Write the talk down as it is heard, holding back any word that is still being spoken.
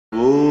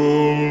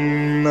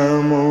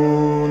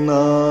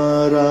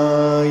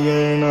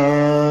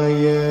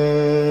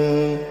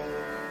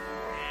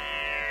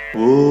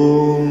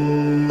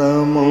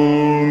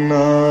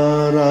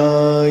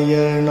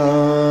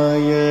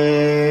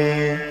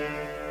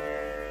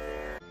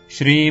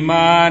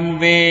श्रीमान्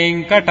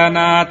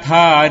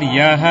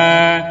वेङ्कटनाथार्यः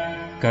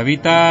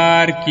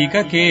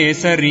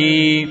कवितार्किककेसरी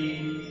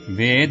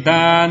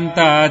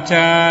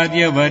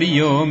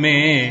वेदान्ताचार्यवर्यो मे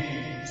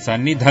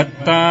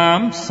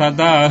सन्निधत्ताम्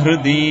सदा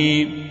हृदि।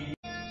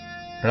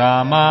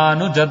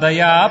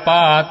 रामानुजदया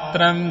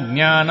पात्रम्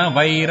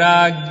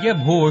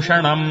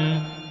ज्ञानवैराग्यभूषणम्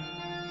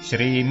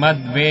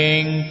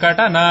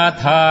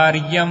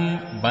श्रीमद्वेङ्कटनाथार्यम्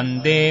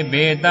वन्दे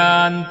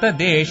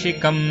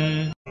वेदान्तदेशिकम्।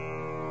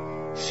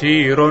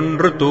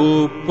 ஷீரொன்று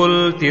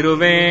தூப்புல்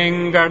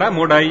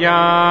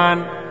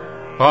திருவேங்கடமுடையான்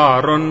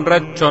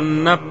பாரொன்றச்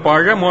சொன்ன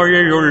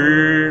பழமொழியுள்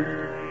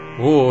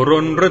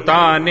ஊரொன்று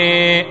தானே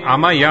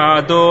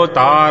அமையாதோ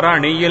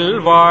தாரணியில்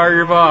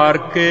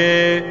வாழ்வார்க்கு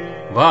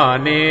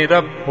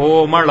வானேரப்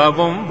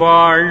போமளவும்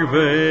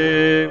வாழ்வு.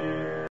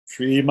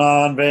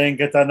 श्रीमान्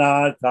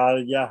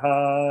वेङ्कटनाथार्यः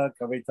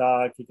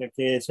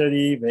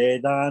कवितार्किककेसरी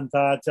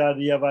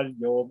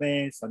वेदान्ताचार्यवर्यो मे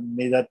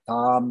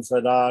सन्निधत्ताम्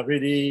सदा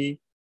हृदि।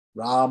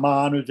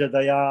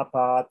 रामानुजदया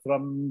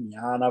पात्रम्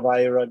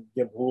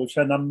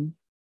ज्ञानवैराग्यभूषणम्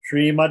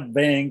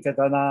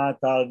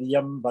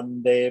श्रीमद्वेङ्कटनाथार्यम्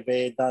वन्दे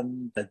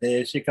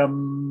वेदान्तदेशिकम्.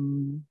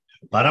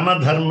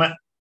 பரமதர்ம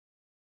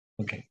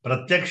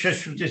பிரத்யக்ஷ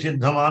ஸ்ருதி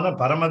சித்தமான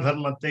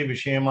பரமதர்மத்தை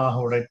விஷயமாக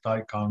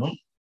உடைத்தாய் காணும்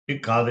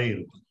இக்காதை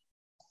இருக்கும்.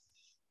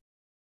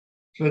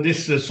 So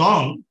this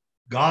song,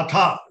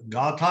 Gatha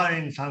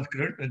in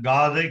Sanskrit,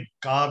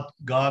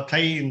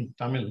 Gathai in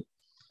Tamil.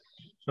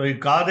 So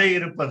இக்காதை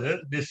இருப்பது,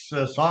 this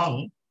song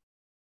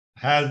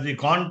has the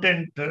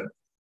content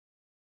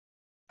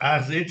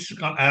as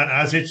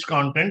its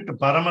content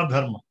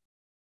Paramadharma,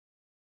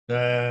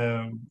 the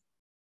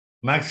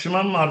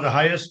maximum or the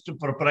highest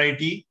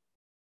propriety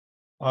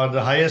or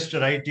the highest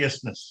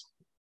righteousness,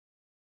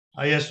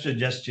 highest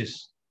justice,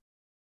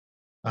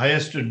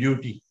 highest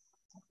duty.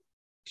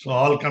 So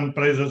all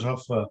comprises of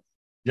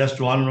just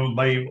one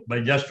by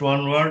just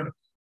one word,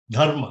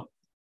 dharma,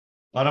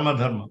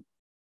 Paramadharma.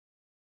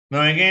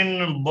 Now again,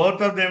 both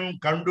of them,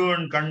 Kandu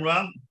and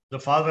Kandvan, the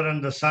father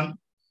and the son,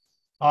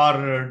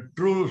 are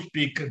truth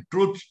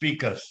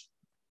speakers,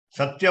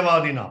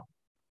 Satyavadina.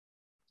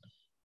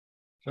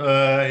 So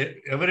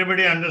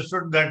everybody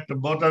understood that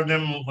both of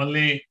them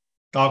only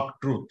talk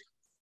truth.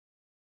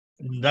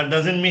 That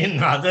doesn't mean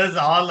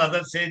all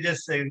other sages,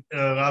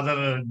 rather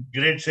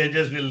great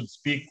sages will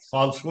speak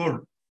falsehood.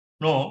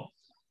 No.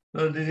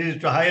 So this is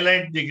to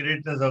highlight the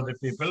greatness of the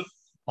people.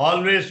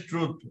 Always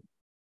truth.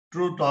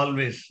 Truth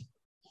always.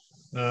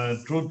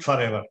 Truth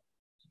forever.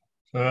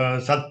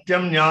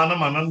 Satyam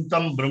Jnanam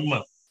Anantam Brahma.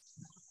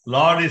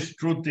 Lord is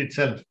truth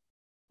itself.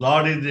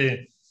 Lord is the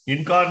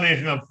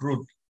incarnation of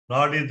truth.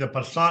 Lord is the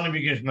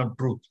personification of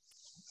truth.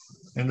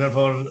 And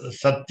therefore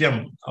Satyam.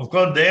 Of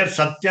course, there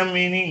Satyam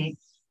meaning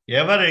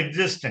ever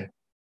existent.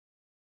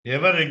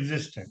 Ever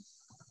existent.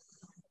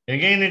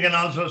 Again, you can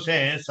also say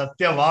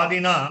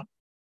Satyavadina.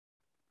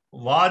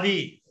 Vadi,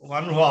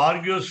 one who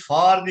argues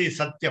for the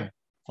Satyam,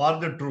 for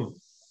the truth.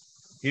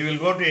 He will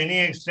go to any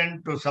extent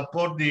to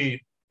support the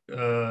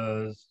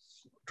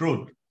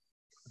truth.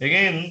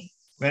 Again,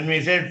 when we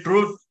say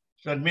truth,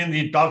 that means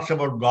he talks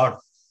about God,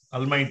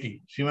 Almighty,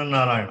 Shivan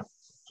Narayana.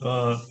 So,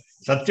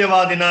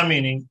 Satyavadina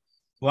meaning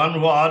one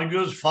who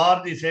argues for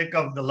the sake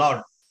of the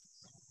Lord,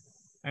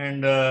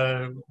 and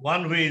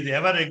one who is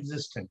ever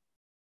existent,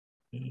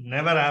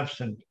 never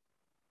absent.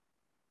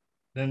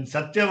 Then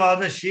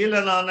Satyavada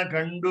Sheelanana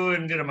Kandu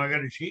engira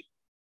Magarishi.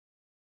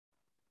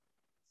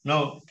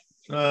 Now,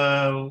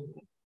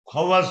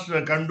 how was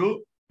Kandu,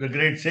 the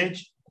great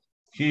sage?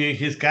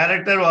 His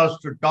character was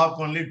to talk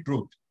only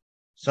truth.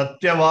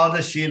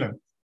 Satyavada Sheelan.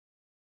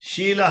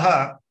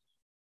 Sheelaha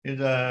is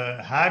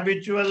a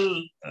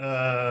habitual,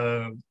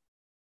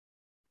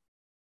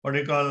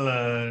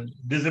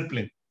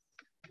 discipline.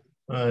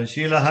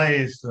 Sheelaha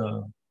is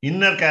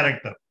inner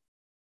character.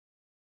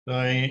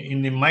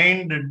 In the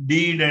mind,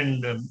 deed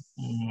and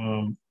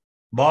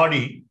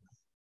body,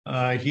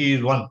 he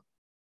is one.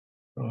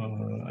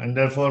 And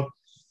therefore,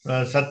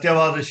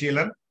 Satyavada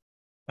Sheelan,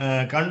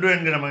 Kandu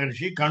and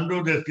Maharishi,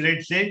 Kandu, the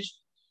great sage,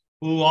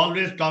 who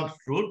always talks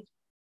truth.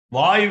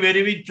 Why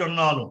very which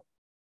chonnalum?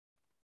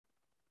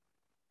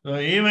 So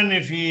even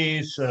if he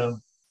is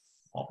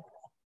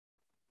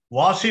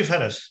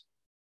vociferous,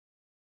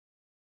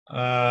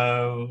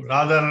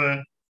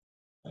 rather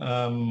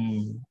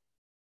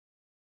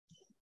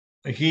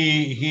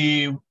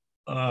he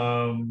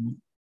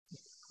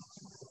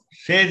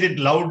says it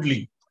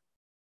loudly,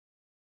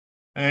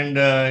 and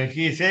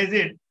he says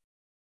it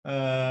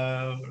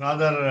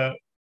rather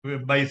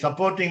by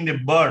supporting the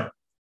bird,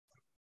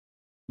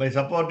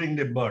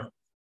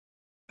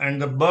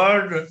 and the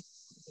bird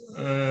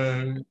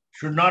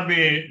should not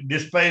be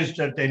despised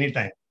at any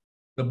time.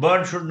 The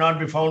bird should not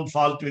be found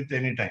fault with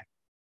any time.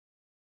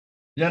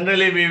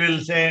 Generally, we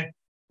will say,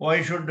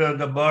 why should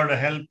the bird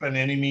help an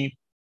enemy?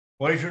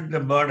 Why should the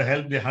bird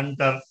help the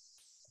hunter?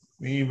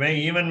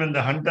 Even when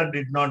the hunter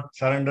did not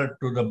surrender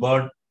to the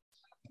bird,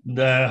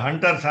 the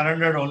hunter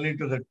surrendered only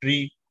to the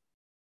tree.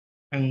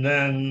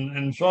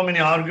 And so many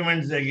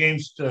arguments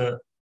against the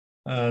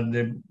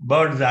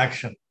bird's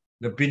action,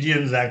 the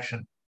pigeon's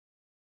action.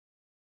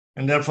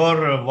 And therefore,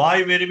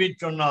 வாய் வெறுவி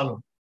சொன்னாலும்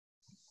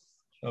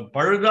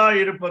பழுதா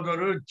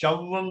இருப்பதொரு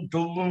சவ்வும்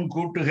துவ்வும்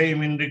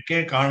கூட்டுகையும் இன்றிக்கே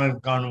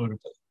காணும்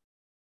இருப்பது.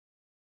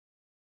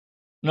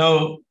 Now,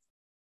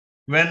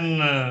 when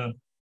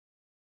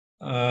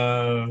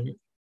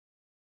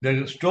the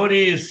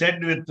story is said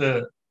with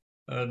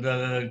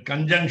the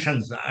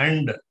conjunctions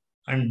and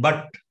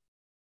but,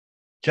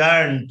 cha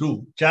and tu.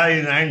 Cha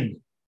is and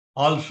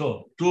also.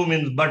 Tu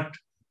means but.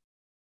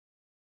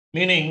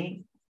 Meaning,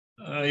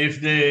 if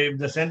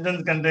the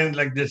sentence contains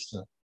like this,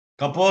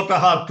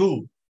 kapotaha tu,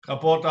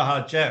 kapotaha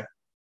cha.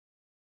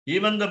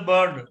 Even the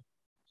bird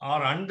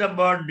and the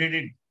bird did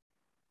it.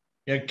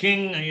 A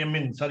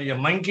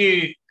monkey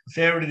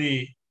saved the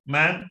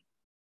man,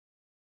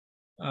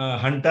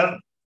 hunter.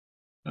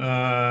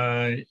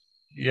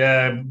 A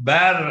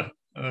bear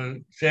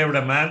saved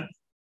a man.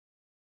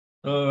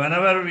 So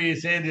whenever we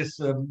say this,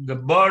 the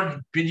bird,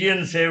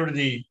 pigeon saved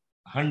the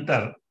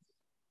hunter,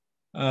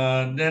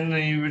 then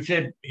you will say,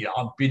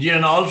 yeah,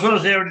 pigeon also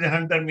saved the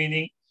hunter,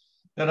 meaning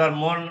there are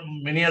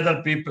many other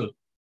people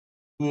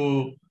who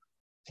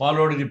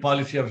followed the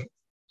policy of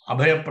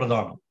Abhaya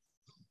Pradana.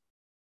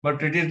 But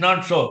it is not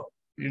so.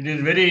 It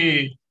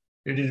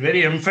is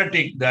very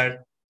emphatic that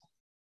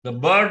the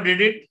bird did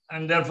it,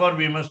 and therefore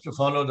we must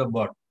follow the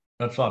bird.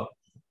 That's all.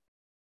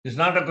 It's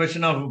not a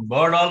question of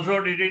bird also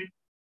did it.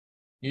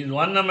 He is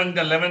one among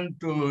the 11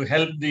 to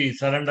help the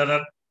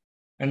surrenderer,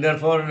 and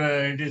therefore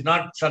it is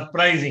not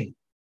surprising.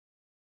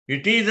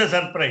 It is a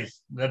surprise.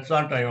 That's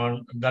what I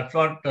want. That's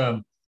what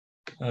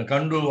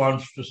Kandu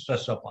wants to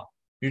stress upon.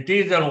 It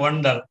is a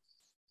wonder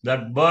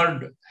that bird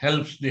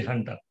helps the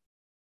hunter.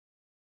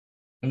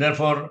 And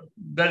therefore,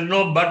 there is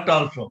no but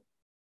also.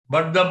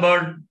 But the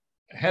bird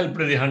helped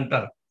the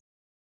hunter.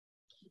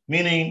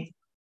 Meaning,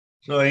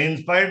 so in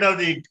spite of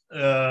the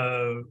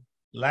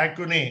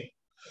lacunae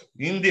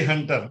in the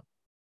hunter,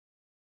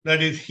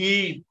 that is,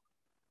 he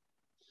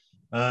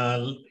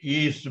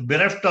is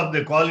bereft of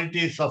the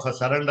qualities of a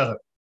surrenderer.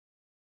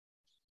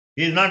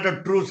 He is not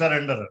a true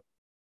surrenderer.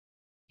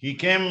 He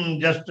came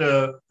just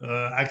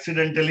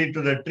accidentally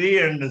to the tree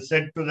and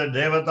said to the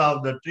devata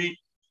of the tree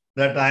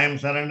that I am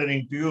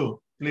surrendering to you.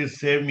 Please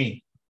save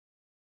me.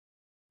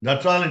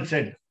 That's all it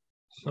said.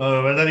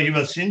 So whether he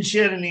was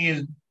sincere in his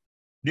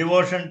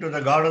devotion to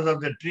the goddess of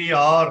the tree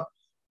or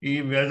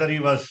whether he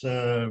was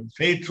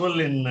faithful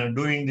in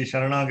doing the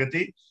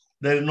Sharanagati,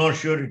 there is no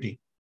surety.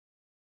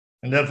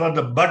 And therefore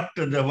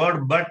the word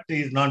but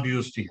is not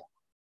used here.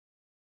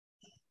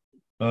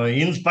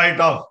 In spite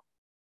of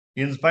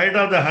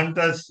the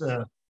hunter's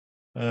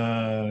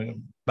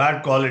bad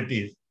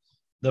qualities,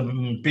 the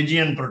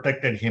pigeon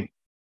protected him.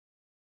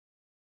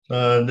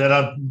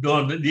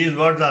 These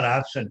words are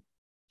absent.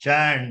 Cha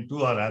and tu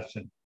are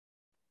absent.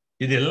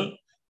 இதில்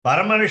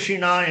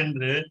பரமரிஷினா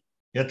என்று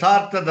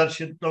யதார்த்த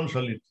தர்ஷித்வம்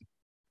சொல்லிருக்கு.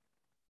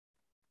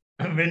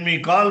 When we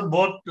call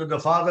both the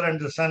father and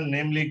the son,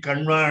 namely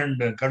Kanva and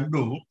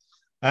Kandu,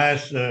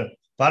 as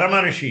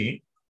Paramarishi,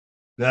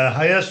 the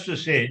highest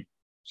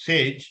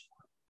sage,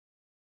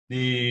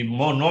 the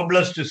more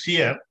noblest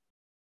seer,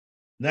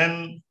 then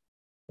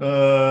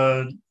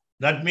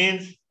that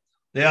means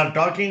they are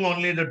talking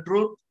only the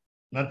truth,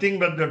 nothing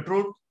but the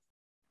truth,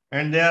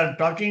 and they are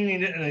talking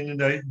in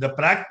the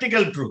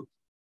practical truth.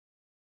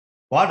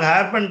 What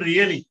happened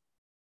really?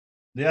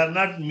 They are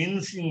not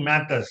mincing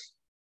matters.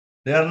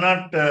 They are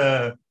not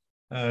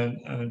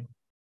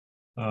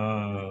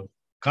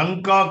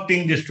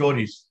concocting the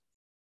stories.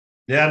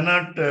 They are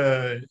not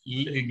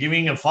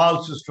giving a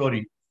false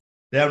story.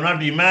 They have not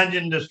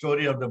imagined the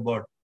story of the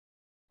bird.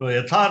 So,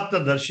 yathartha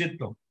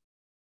darshitvam.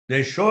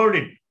 They showed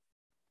it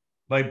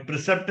by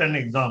precept and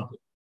example.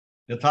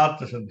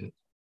 Yathartha sadyatvam.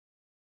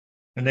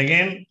 And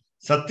again,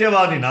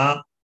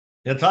 satyavadina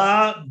yatha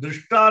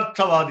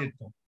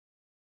drishtarthavaditvam.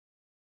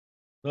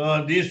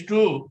 So these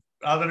two,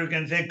 rather you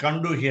can say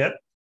Kandu here.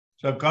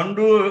 So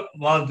Kandu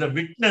was the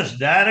witness,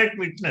 direct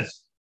witness.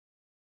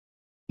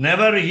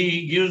 Never he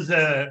gives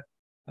a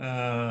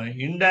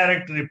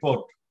indirect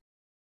report.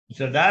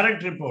 It's a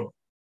direct report.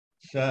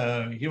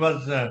 So he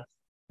was a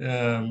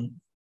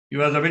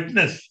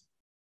witness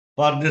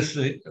for this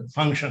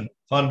function,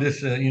 for this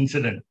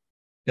incident.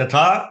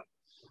 Yatha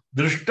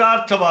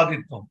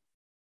drishtarthavaditvam.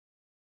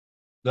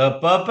 The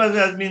purpose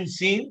has been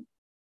seen.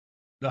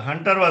 The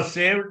hunter was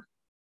saved.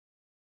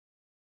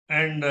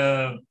 And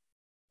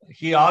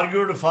he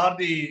argued for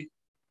the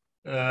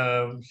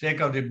sake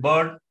of the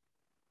bird,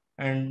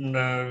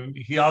 and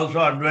he also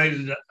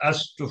advised us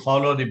to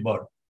follow the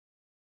bird.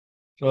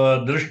 So,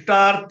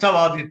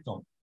 drishtarthavaditvam.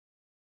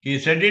 He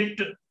said it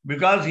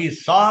because he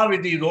saw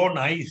with his own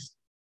eyes.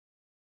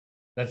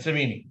 That's the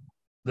meaning.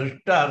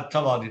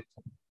 Drishtarthavaditvam.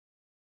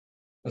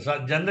 So,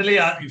 generally,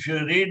 if you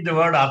read the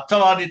word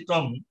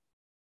arthavaditvam,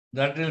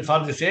 that is for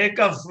the sake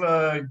of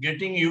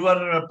getting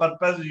your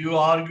purpose, you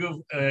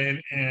argue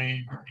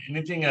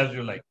anything as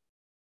you like.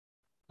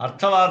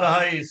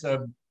 Arthavadaha is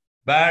a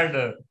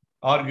bad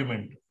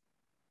argument.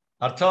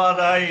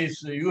 Arthavadaha is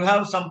you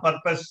have some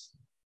purpose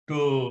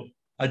to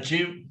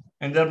achieve,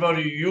 and therefore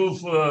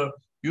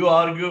you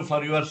argue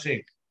for your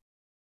sake.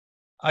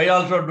 I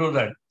also do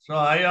that. So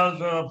I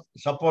also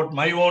support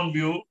my own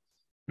view,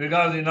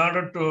 because in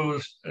order to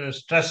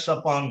stress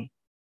upon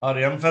or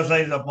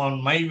emphasize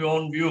upon my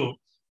own view,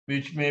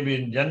 which may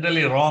be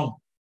generally wrong,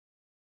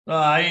 so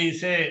I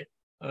say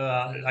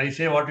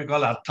what we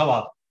call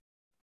arthavada.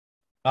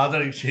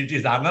 Rather, it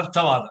is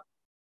anarthavada.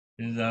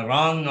 It is a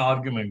wrong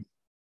argument,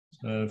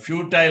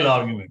 futile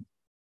argument,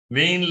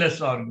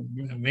 vainless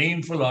argument,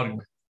 vainful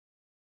argument.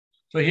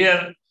 So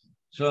here,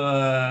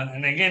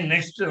 and again,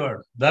 next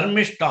word,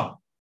 dharmishtam.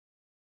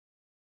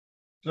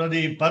 So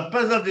the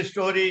purpose of the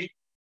story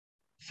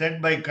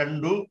said by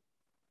Kandu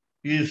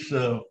is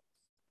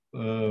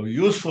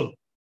useful,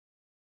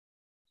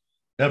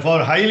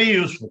 therefore highly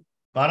useful.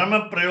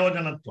 Parama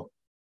prayojanatva.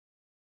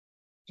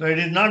 So it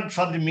is not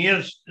for the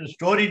mere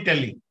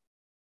storytelling.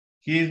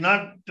 He is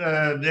not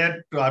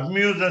there to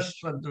amuse us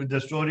with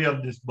the story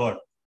of this bird.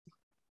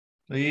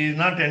 So he is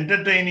not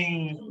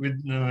entertaining with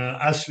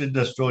us with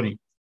the story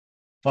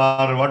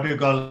for what we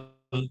call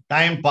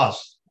time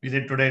pass. We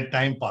say today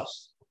time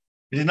pass.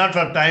 It is not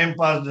for time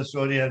pass the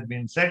story has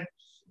been said,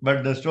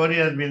 but the story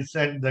has been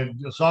said,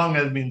 the song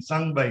has been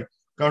sung by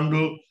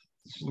Kandu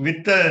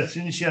with a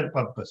sincere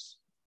purpose.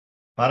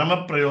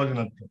 Parama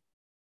prayojanatva.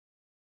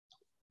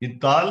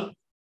 Ittal,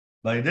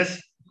 by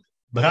this,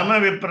 Brahma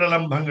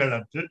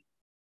Vipralambhangalat.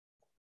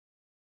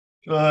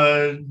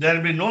 So there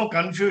will be no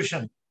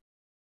confusion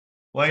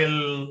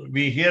while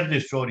we hear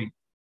this story,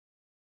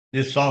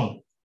 this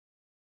song.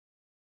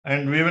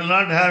 And we will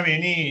not have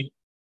any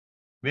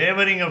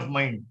wavering of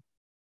mind.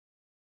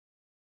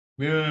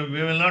 We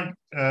will not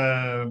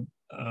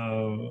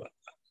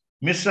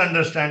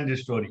misunderstand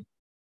this story.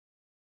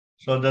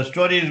 So the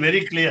story is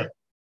very clear.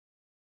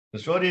 The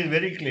story is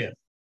very clear.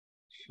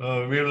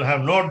 So we will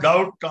have no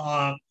doubt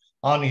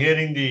on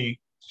hearing the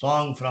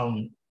song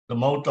from the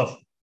mouth of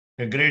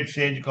a great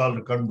sage called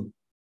Kandu.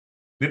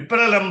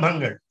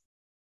 Vipralambhangal.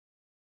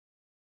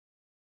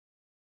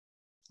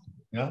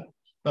 Yeah.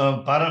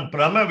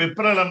 Prama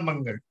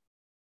Vipralambhangal.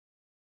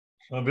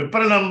 So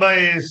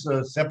Vipralamba is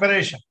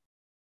separation.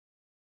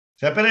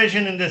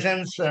 Separation in the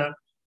sense,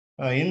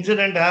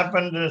 incident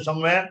happened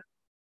somewhere,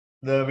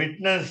 the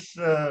witness,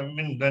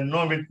 there's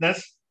no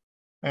witness,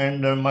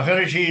 and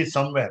Maharishi is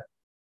somewhere.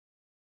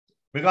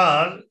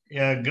 Because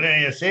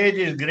a sage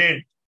is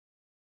great.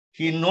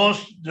 He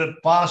knows the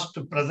past,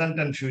 present,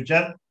 and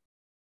future.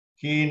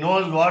 He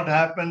knows what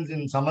happens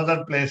in some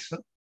other place,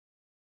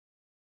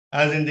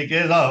 as in the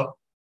case of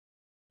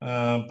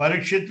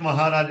Parikshit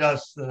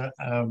Maharaja's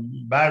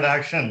bad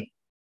action,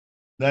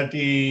 that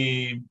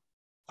he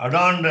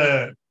adorned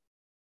a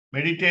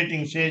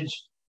meditating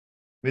sage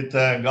with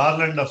a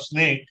garland of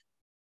snake,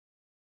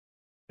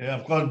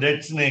 of course,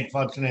 dead snake,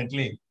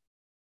 fortunately.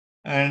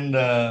 And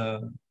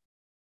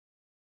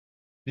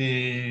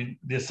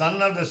the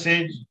son of the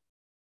sage,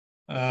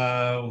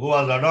 who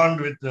was adorned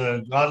with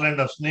the garland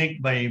of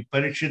snake by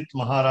Parikshit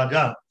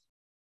Maharaja,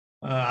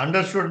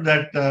 understood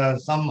that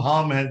some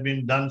harm has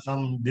been done,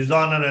 some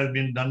dishonor has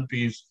been done to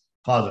his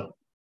father.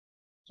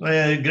 So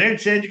a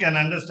great sage can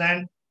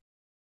understand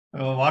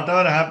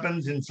whatever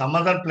happens in some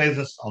other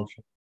places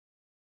also.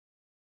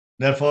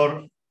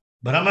 Therefore,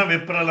 Brahma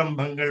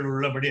Vipralambhangal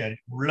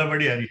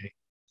ullabadi arihe.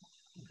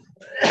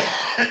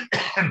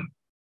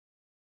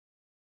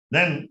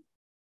 Then,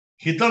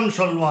 Hitam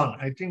Solvan.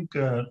 I think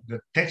the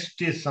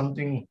text is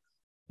something,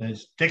 the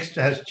text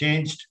has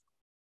changed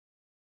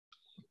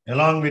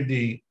along with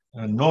the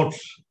notes.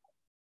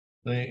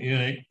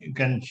 You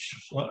can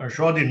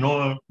show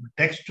the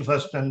text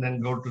first and then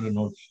go to the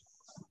notes.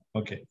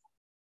 Okay.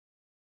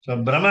 So,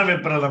 Brahma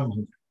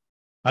Vipralambhangal.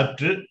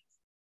 Atra.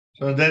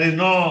 So, there is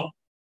no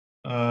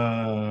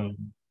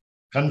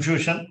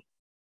confusion.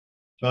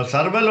 So,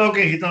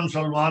 Sarvaloke Hitam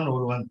Solvan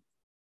Urvan.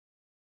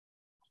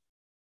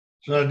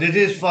 So, this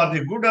is for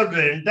the good of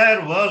the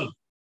entire world,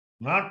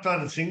 not for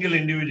a single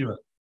individual,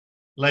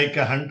 like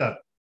a hunter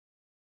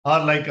or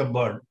like a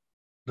bird.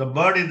 The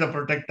bird is the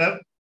protector,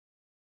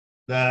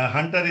 the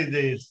hunter is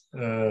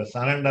the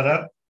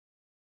surrenderer.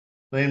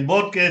 So, in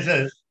both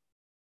cases,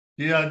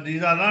 these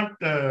are not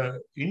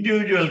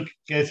individual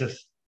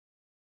cases.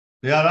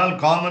 They are all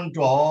common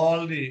to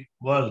all the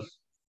worlds.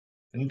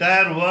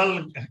 Entire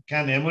world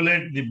can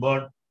emulate the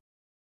bird.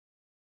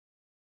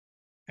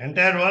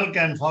 Entire world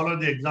can follow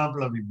the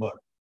example of the bird.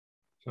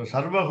 So,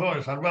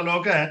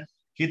 Sarvaloka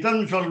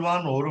Hitam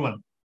Solvan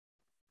Oruvan.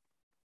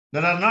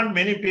 There are not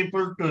many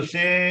people to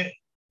say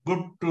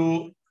good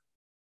to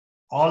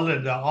all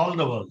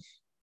the worlds.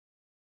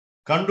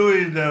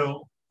 Kandu is a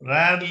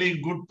rarely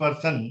good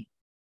person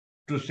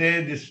to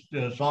say this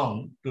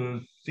song,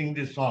 to sing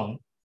this song,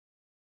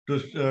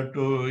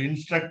 to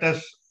instruct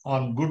us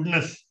on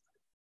goodness.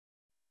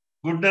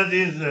 Goodness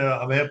is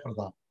Abhaya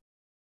Pradana.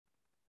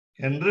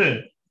 என்று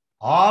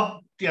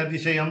ஆப்தி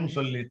அதிசயம்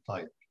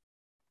சொல்லித்தாய்.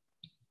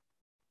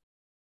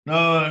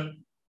 Now,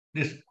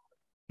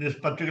 this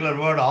particular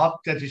word,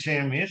 Apti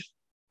Atishayam, is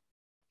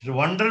a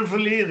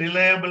wonderfully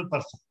reliable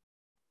person.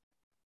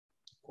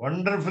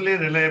 Wonderfully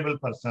reliable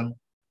person.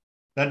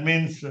 That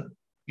means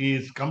he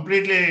is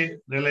completely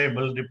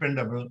reliable,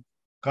 dependable.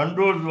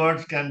 Kandu's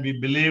words can be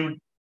believed.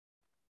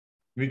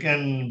 We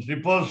can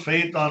repose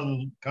faith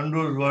on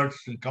Kandu's words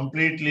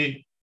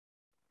completely.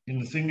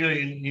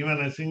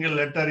 Even a single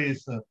letter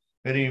is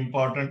very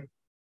important.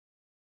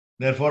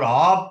 Therefore,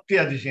 Apti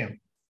Adishayam.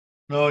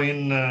 Now,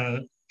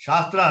 in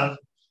Shastras,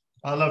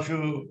 all of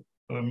you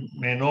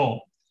may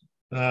know,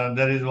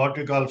 there is what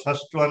we call,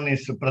 first one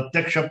is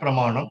Pratyaksha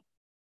Pramanam.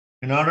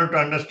 In order to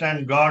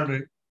understand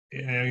God,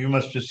 you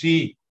must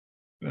see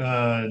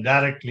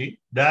directly,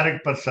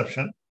 direct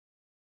perception,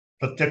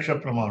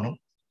 Pratyaksha Pramanam.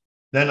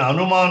 Then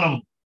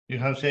Anumanam, you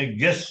have to say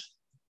guess.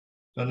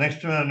 So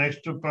next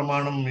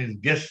Pramanam is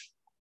guess.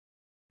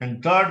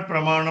 And third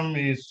Pramanam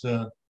is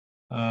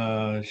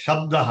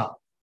Shabdaha,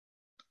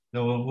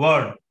 the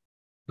word.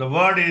 The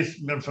word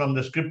is from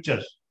the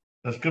scriptures.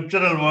 The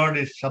scriptural word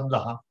is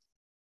Shabdaha.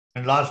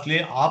 And lastly,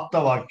 Apta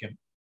Vakyam,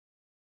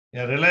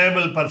 a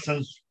reliable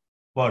person's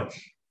words.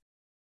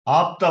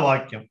 Apta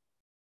Vakyam.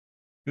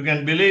 You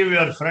can believe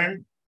your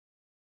friend,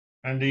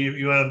 and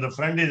the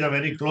friend is a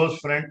very close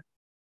friend,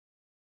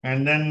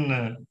 and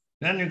then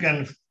you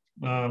can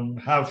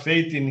have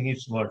faith in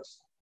his words.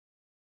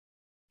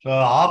 So,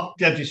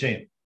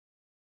 Aptyatishayan.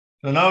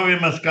 So now we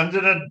must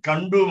consider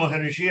Kandu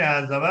Maharishi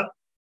as our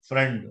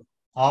friend,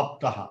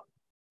 Aptaha.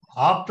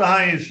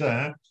 Aptaha is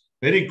a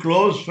very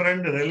close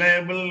friend,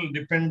 reliable,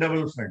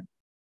 dependable friend.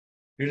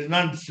 It is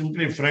not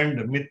simply friend,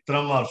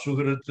 Mitram or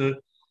Suhrit.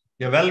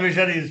 A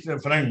well-wisher is a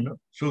friend,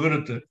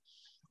 Suhrit.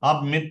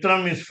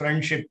 Mitram is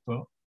friendship.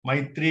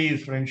 Maitri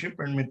is friendship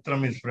and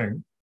Mitram is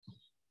friend.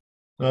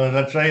 So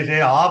that's why I say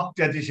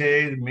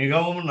Aptyatishay is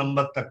Migavum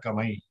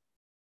Nambattakkamai.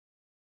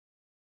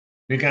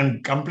 We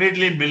can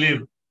completely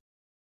believe.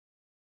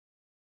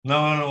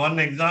 Now, one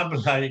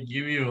example I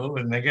give you,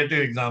 a negative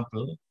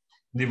example.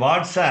 The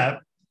WhatsApp,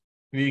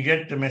 we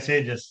get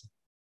messages.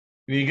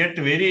 We get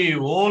very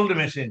old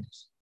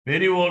messages.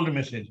 Very old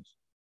messages.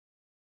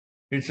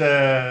 It's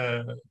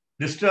a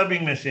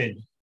disturbing message,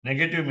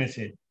 negative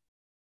message.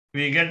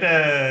 We get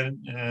a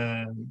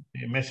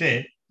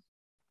message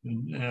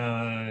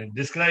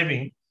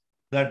describing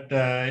that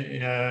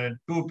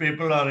two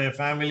people or a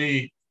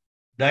family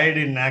died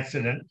in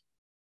accident,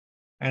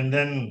 and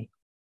then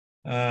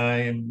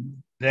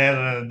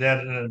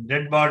their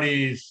dead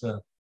body is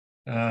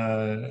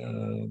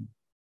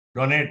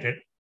donated,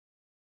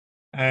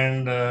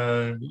 and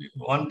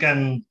one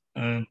can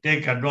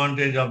take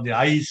advantage of the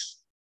eyes.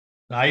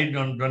 The eye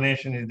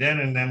donation is there,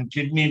 and then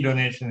kidney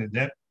donation is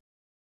there,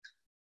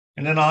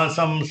 and then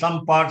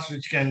some parts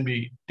which can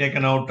be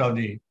taken out of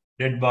the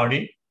dead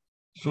body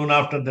soon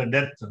after the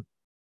death.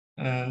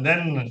 And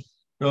then,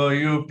 so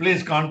you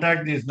please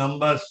contact these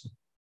numbers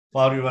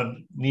for your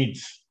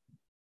needs.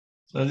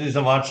 So this is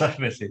a WhatsApp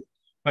message,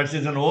 but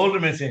it's an old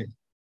message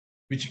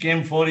which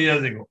came 4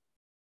 years ago.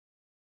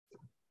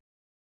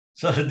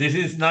 So this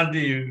is not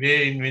the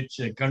way in which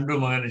Kandu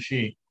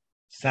Maharishi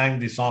sang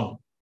the song.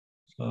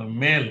 So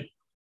male.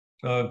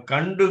 So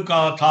Kandu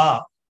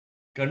Kathai,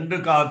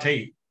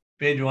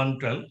 page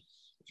 112.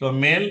 So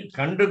male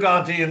Kandu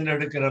Kathai என்று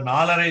எடுக்கிற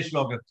 4.5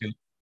 ஸ்லோகத்தில்.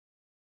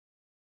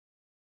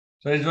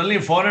 So it's only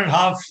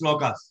 4.5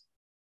 slokas.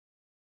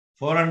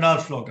 4.5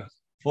 slokas.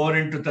 4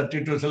 into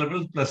 32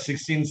 syllables plus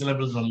 16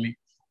 syllables only.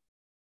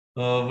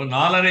 So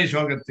 4.5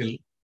 slokatil,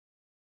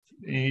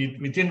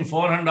 within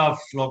 4.5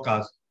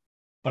 slokas,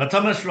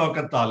 Prathama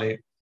Shlokatale,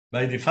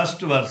 by the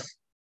first verse,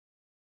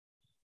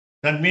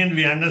 that means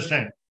we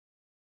understand.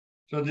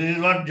 So this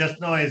is what just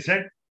now I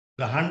said.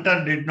 The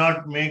hunter did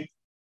not make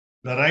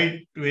the right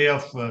way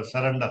of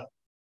surrender.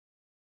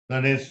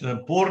 That is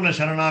Purna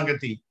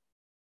Sharanagati.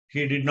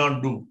 He did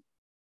not do.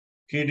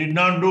 He did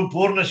not do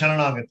Purna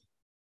Sharanagati.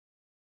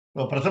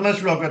 So Prathama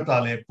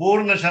Shlokatale,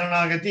 Purna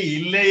Sharanagati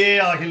illeye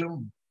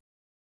ahilum.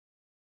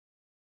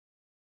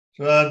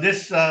 So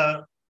this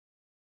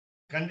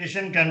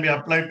condition can be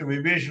applied to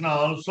Vibhishana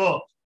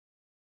also,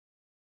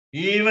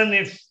 even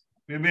if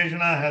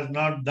Vibhishana has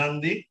not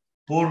done the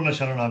Purna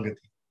Sharanagati.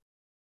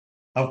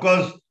 Of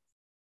course,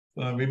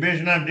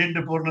 Vibhishana did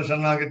the Purna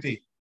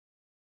Sharanagati.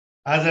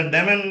 As a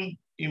demon,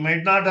 he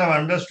might not have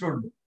understood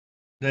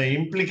the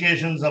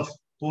implications of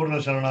Purna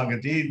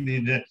Sharanagati,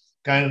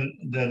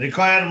 the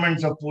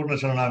requirements of Purna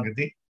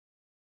Sharanagati,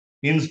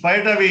 in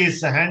spite of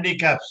his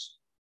handicaps.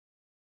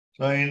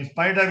 So in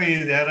spite of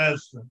his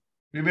errors,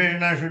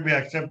 Vibhishana should be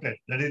accepted.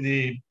 That is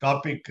the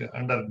topic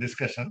under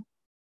discussion.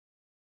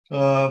 So,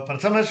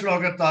 Prathama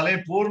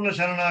Shlokatale Purna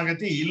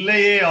Sharanagati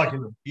illeye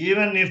ahilum.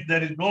 Even if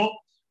there is no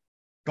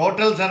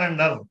total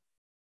surrender,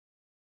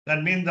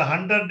 that means the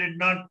hunter did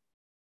not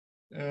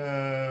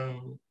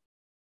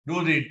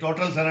do the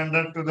total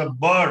surrender to the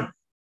bird,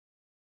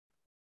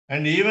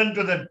 and even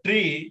to the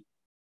tree,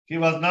 he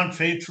was not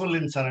faithful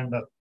in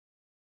surrender.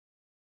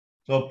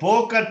 So,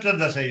 Pokatra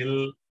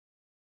Dasayil,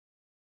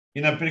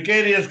 in a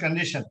precarious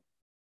condition,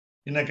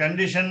 in a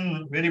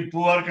condition, very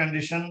poor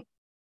condition,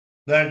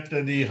 that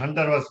the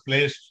hunter was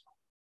placed,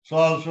 so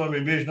also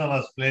Vibhishana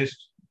was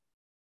placed.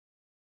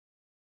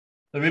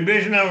 The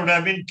Vibhishana would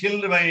have been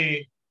killed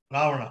by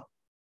Ravana.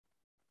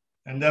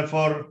 And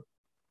therefore,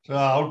 so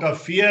out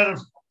of fear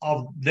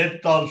of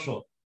death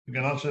also, you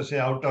can also say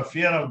out of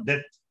fear of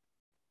death,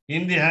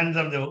 in the hands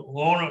of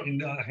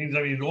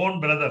his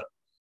own brother,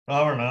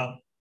 Ravana,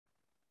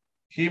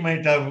 he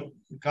might have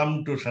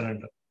come to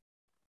surrender.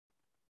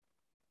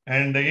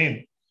 And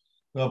again,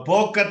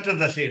 Pokatra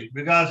Dasil,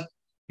 because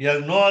he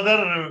has no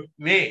other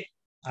way,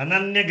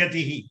 Ananya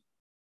Gatihi.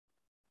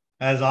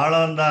 As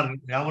Alandar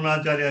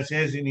Yamunacharya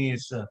says in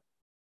his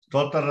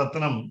Stotra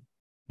Ratnam,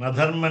 Na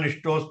dharma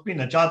nishtospi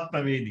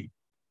nachatma vedi,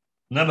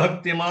 na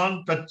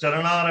bhaktiman tat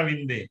charanara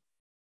vinde,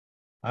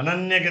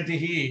 Ananya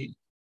Gatihi,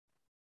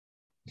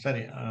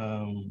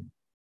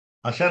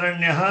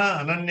 Asharanyaha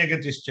Ananya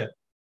Gatischa,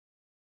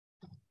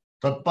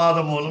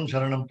 Tatpada Molam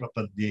Sharanam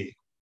Prapadye.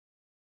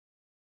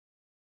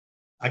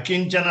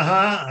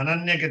 Akinchanaha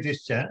Ananya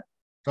Gatischa,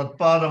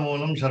 Tatpada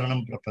Molam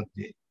Sharanam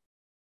Prapadye.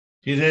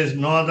 He says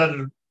no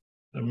other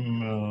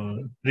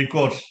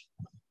recourse,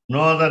 no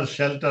other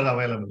shelter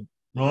available,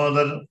 no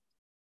other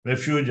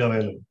refuge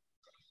available.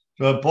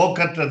 So,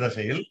 Pokatra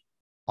Dasail,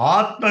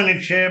 Atma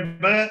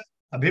Niksheba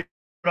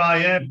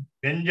Abhipraya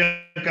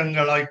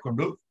Vyanjakangalai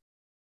Kundu.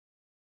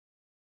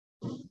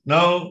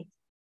 Now,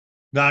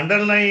 the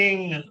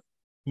underlying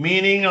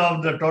meaning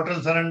of the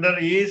total surrender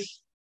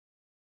is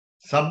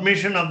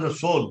submission of the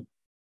soul.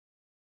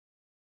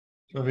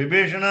 So,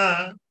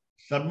 Vibhishana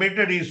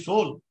submitted his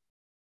soul.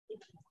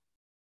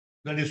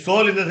 That is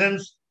soul in the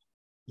sense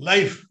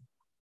life.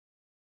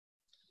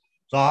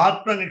 So,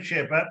 Atma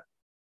Nikshepa,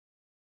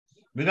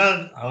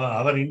 because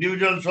our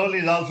individual soul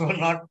is also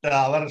not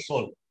our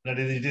soul. That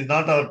is, it is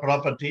not our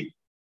property.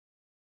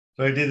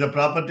 So, it is the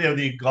property of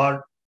the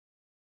God.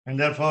 And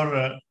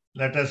therefore,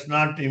 let us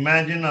not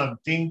imagine or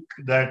think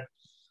that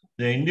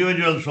the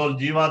individual soul,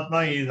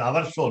 Jivatma, is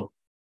our soul.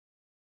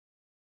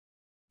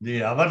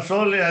 Our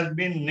soul has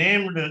been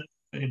named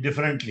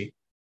differently.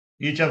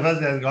 Each of us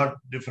has got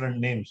different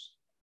names.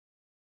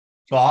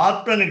 So,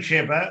 Atma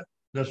Nikshepa,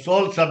 the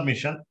soul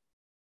submission,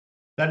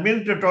 that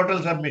means the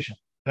total submission.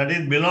 That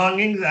is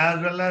belongings as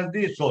well as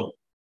the soul.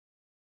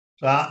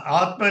 So,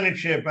 Atma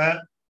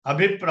Nikshepa,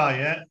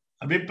 Abhipraya,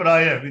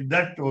 with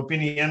that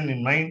opinion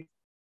in mind,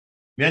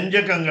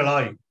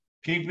 Vyanjakangalai,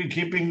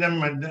 keeping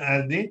them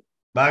as the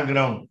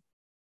background.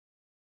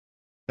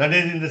 That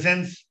is in the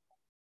sense,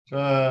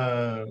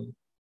 when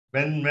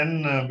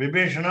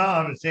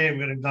Vibhishana, or say,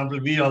 for example,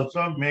 we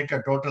also make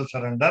a total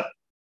surrender,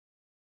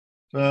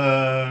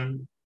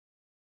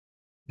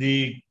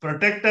 the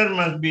protector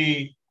must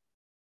be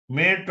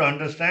made to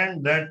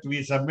understand that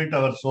we submit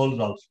our souls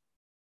also.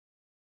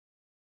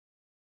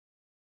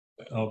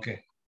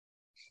 Okay.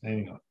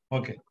 Anyhow.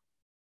 Okay.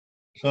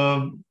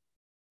 So,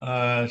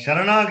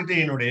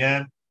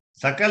 Sharanagatiinuடைய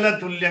Sakala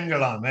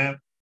Tulyangalana.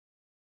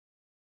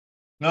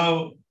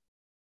 Now,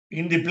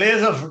 in the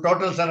place of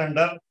total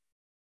surrender,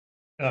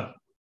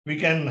 we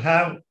can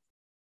have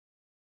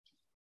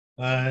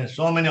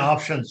so many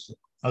options,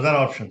 other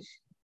options.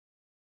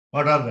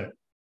 What are they?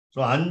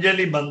 So,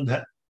 Anjali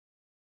Bandha.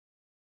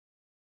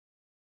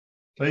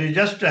 So, you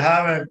just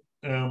have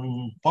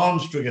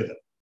palms together.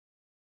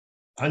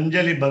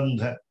 Anjali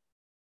Bandha.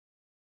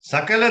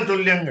 Sakala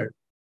Tulyangal.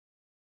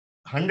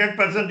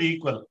 100%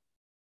 equal.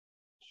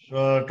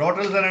 So,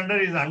 total surrender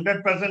is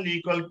 100%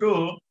 equal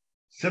to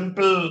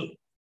simple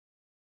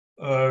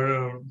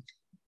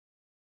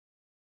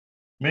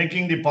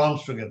making the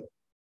palms together.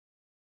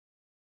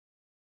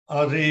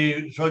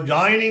 So,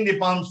 joining the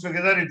palms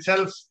together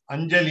itself,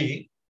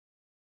 Anjali,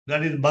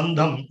 that is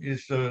Bandham,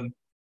 is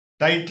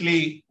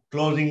tightly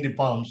closing the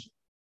palms.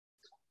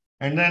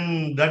 And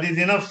then that is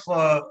enough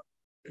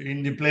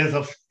in the place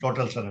of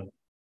total surrender.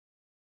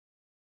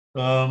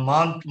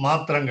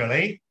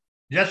 Matrangalai,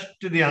 just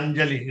the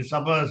Anjali.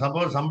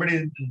 Suppose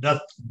somebody does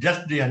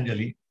just the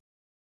Anjali.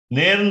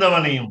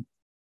 Nerundavanayum,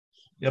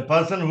 a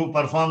person who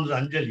performs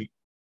Anjali,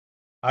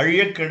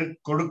 Ariya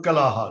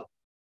Kodukalahal,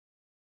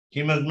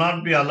 he must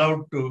not be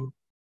allowed to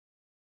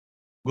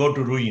go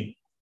to ruin.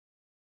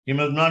 He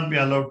must not be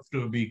allowed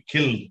to be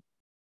killed.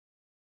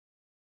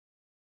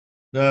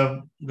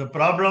 The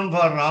problem for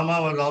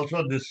Rama was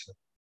also this,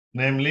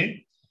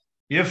 namely,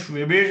 if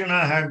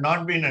Vibhishana had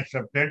not been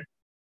accepted,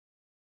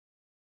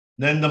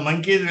 then the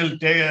monkeys will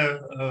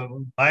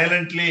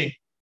violently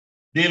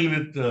deal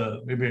with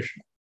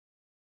Vibhishana.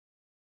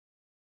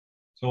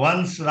 So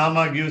once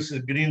Rama gives a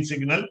green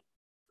signal,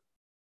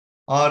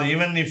 or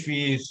even if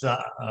he is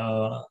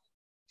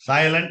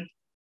silent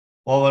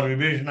over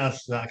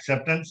Vibhishana's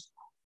acceptance,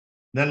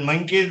 then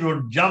monkeys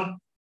would jump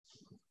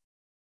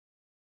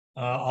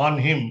on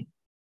him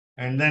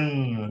and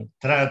then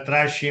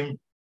thrash him,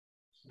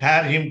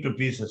 tear him to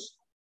pieces.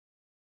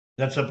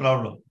 That's a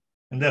problem.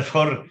 And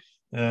therefore,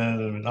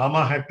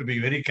 Rama had to be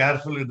very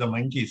careful with the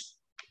monkeys.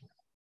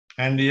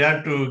 And he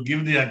had to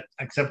give the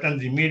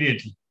acceptance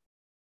immediately.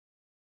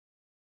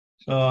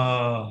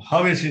 So,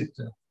 how is it?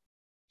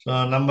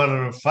 So,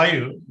 number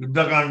 5,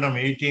 Yuddhakandam,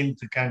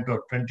 18th canto,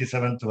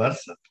 27th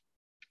verse.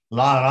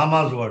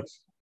 Rama's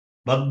words.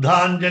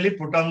 Baddhanjali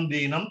putam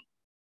deenam,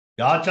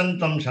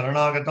 yachantam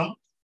sharanagatam,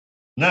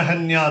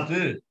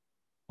 nahanyat,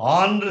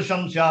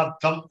 andrisham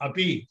syartham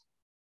api,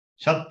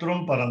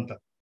 shatrum paranta.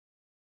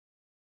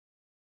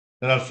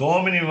 There are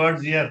so many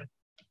words here.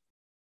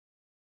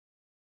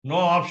 No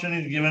option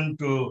is given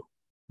to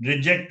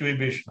reject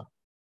Vibhishna.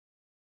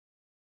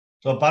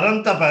 So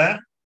Parantapa,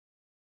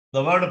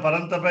 the word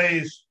Parantapa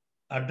is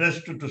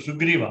addressed to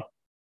Sugriva.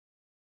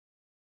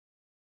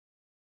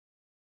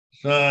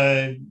 So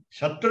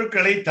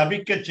Shatrukalai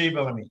Tabikka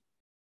Chaibhavani.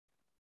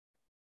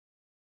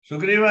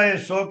 Sugriva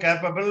is so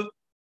capable,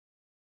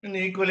 and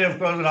equally, of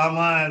course,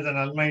 Rama as an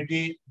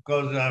almighty,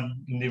 because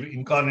in the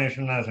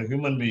incarnation as a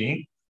human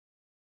being,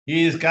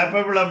 he is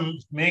capable of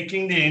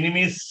making the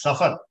enemies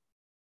suffer.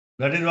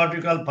 That is what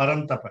we call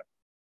Parantapa.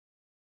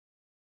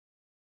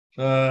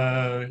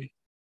 So,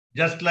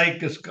 just like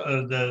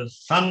the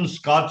sun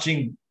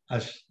scorching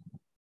us,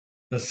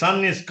 the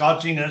sun is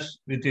scorching us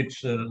with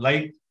its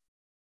light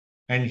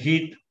and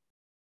heat,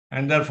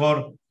 and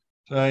therefore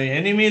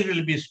enemies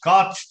will be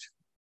scorched,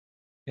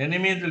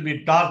 enemies will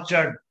be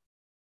tortured,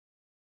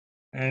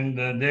 and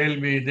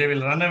they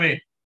will run away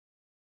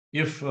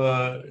if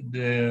a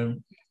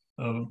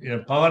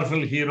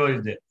powerful hero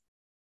is there.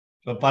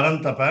 So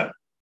Parantapa.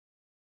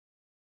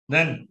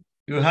 Then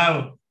you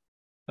have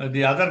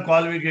the other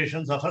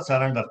qualifications of a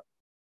surrender.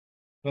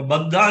 So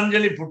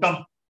Baddhanjali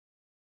Putam,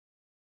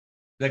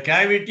 the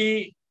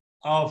cavity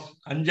of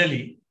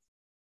Anjali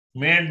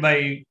made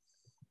by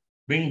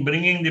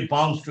bringing the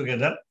palms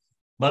together,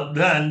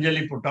 Baddha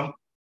Anjali Putam,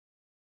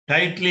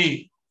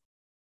 tightly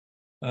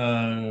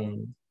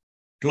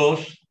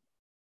close.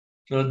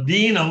 So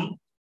Deenam,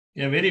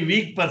 a very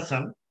weak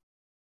person.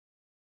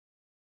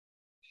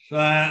 So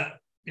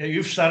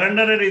if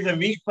surrenderer is a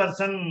weak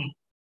person,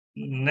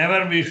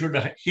 never we should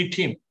hit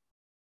him,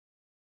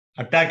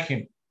 attack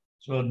him.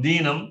 So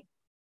Deenam,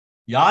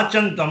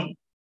 Yachantam,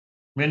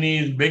 when he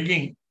is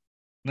begging,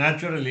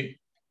 naturally,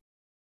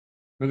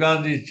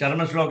 because the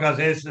Charma Shloka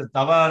says,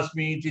 Tava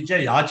asmi iti cha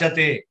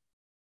yachate,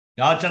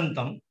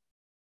 Yachantam.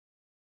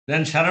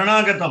 Then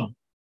Sharanagatam,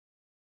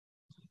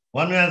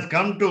 one who has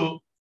come to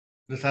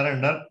the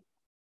surrender,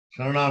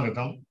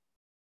 Sharanagatam,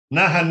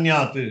 Na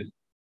hanyat,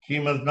 he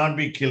must not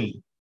be killed.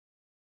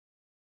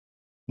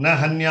 Na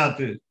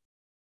hanyat,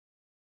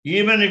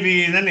 even if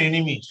he is an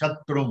enemy,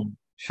 Shatrum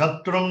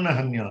na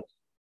hanyat.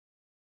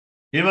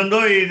 Even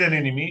though he is an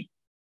enemy,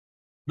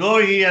 though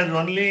he has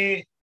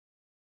only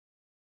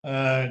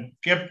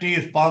kept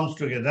his palms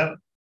together,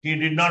 he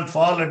did not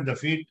fall at the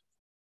feet.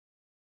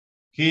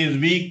 He is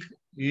weak,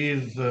 he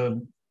is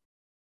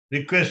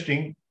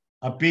requesting,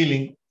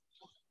 appealing,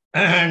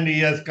 and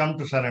he has come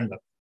to surrender.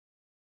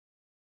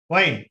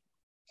 Why?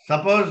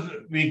 Suppose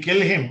we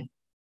kill him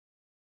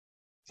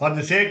for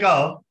the sake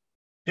of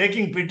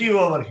taking pity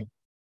over him.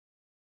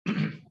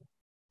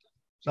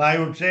 So I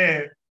would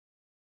say,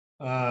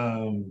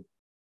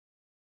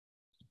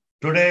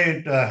 today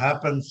it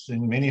happens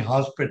in many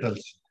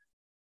hospitals.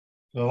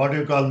 So what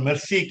you call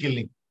mercy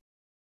killing.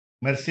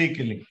 Mercy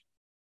killing.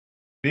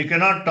 We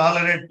cannot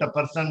tolerate a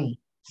person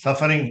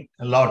suffering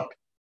a lot.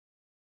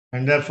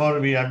 And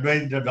therefore we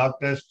advise the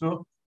doctors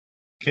to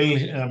kill,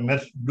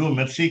 do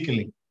mercy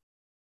killing.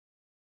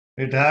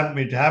 It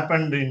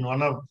happened in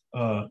one of,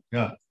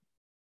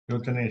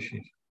 euthanasia.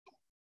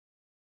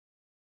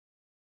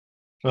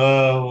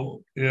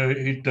 So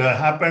it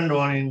happened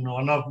in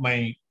one of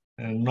my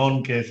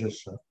known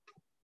cases.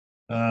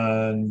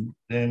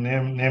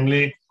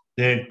 Namely,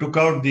 they took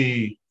out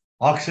the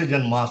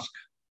oxygen mask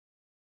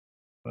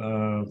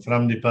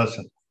from the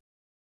person,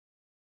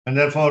 and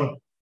therefore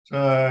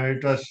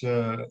it was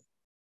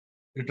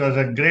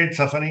a great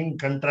suffering,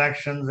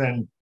 contractions,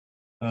 and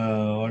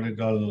what you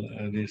call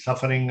the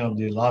suffering of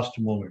the last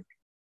moment.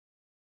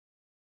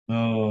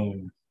 So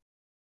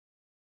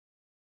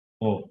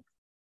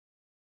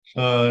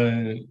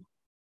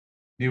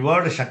the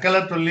word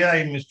Shakalatulya,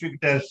 I mistook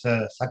it as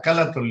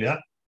Sakalatulya.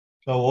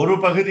 So Oru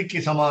Pagidiki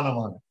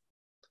Samanamana.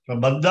 So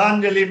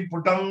Baddhanjali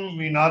Putam,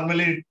 we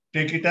normally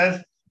take it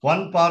as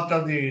one part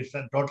of the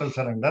total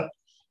surrender.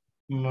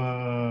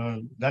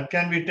 That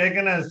can be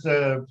taken as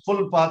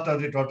full part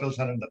of the total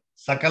surrender.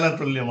 Sakala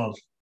Tulyam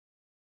also.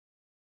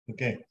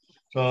 Okay.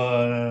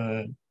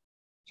 So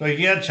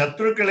here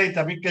Shatrukalai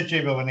Tabikka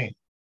Chaibhavani.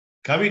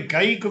 Kavi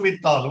Kai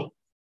Kuvithalum,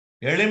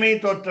 Elimai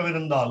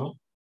Totravirandalum,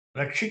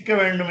 Rakshika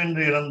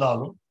Vendumindri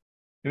Irandalum,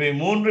 Ive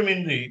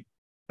Moondrimindri,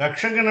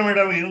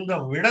 Rakshakanamida Irunda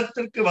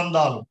Vidathirku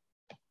Vandalum.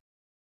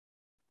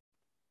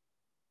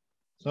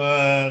 So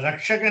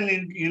Rakshakan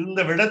in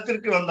the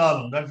Vedathirku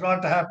Vandalum. That's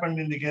what happened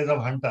in the case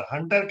of Hunter.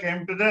 Hunter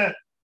came to the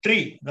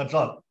tree, that's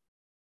all.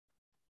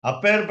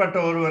 Appairpatta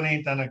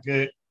oruvane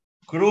thanakku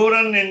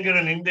Kruran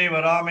engira nindai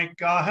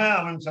varaamaikkaga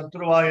avan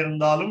satruvai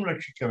irundhalum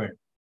rakshikka vendum.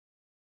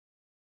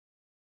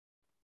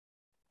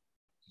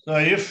 So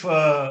if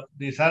the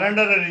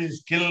surrenderer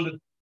is killed,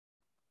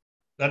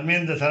 that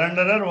means the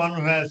surrenderer, one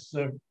who has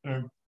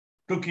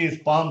took his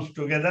palms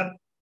together,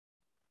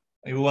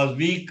 who was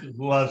weak,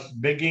 who was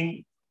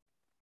begging,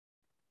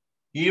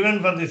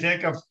 even for the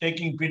sake of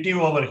taking pity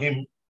over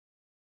him,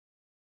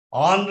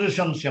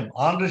 Andrishamsyam.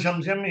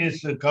 Andrishamsyam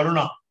is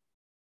karuna,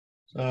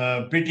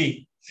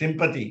 pity,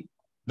 sympathy,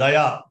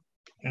 daya,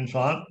 and so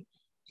on.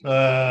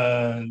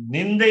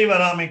 Nindai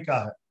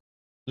varamikaha.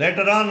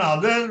 Later on,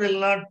 others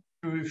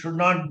should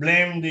not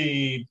blame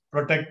the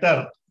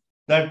protector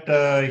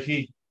that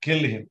he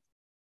killed him.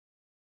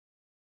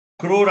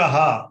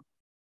 Kruraha.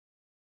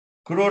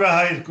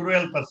 Kruraha is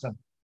cruel person.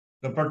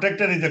 The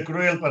protector is a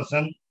cruel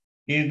person.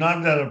 He is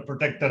not the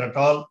protector at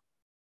all.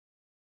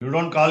 You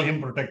don't call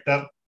him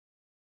protector,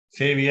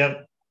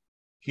 savior.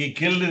 He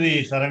killed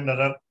the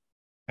surrenderer,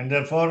 and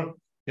therefore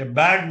a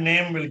bad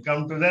name will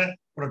come to the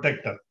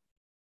protector.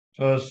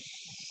 So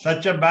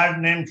such a bad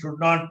name should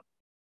not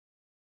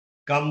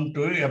come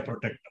to a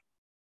protector.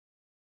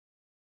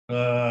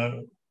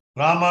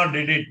 Rama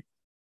did it.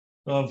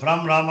 So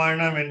from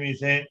Ramayana, when we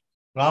say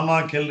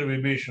Rama killed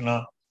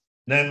Vibhishana,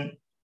 then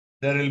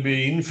there will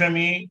be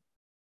infamy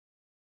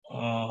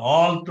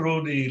all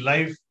through the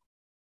life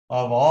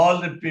of all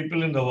the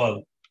people in the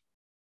world.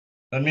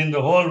 I mean,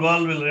 the whole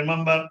world will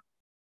remember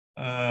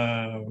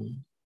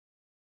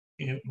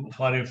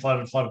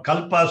for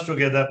kalpas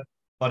together,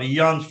 for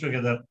eons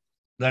together,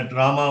 that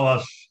Rama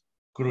was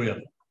cruel.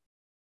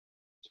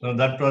 So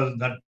that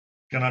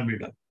cannot be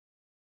done.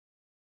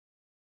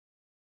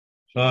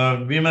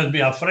 So we must be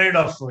afraid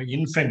of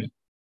infamy.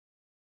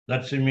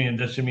 That's the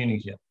meaning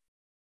here.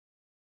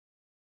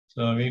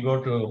 So we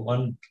go to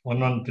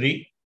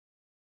 113.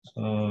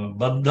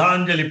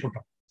 Baddhanjali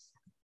Putam.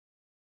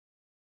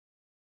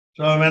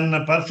 So when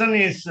a person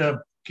is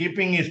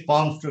keeping his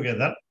palms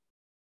together,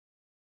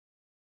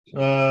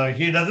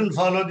 he doesn't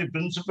follow the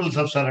principles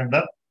of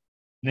surrender,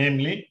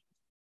 namely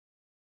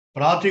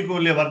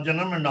Pratikulya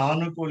Varjanam and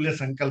Anukulya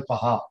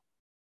Sankalpaha.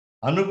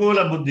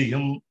 Anukula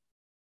Buddhiham.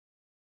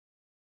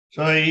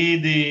 So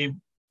the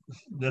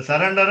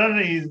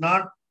surrenderer is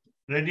not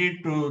ready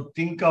to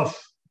think of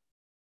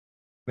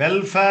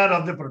welfare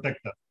of the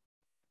protector.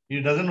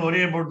 He doesn't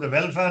worry about the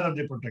welfare of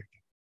the protector.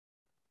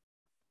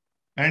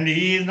 And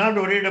he is not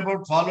worried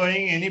about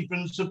following any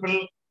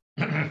principle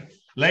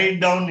laid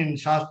down in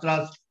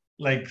Shastras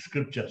like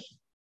scriptures.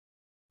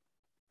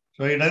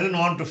 So he doesn't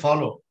want to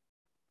follow.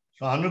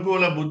 So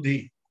Anukula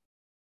Buddhi.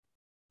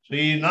 So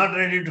he is not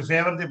ready to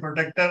favor the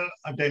protector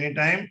at any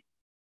time.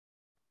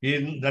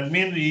 That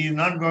means he is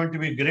not going to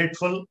be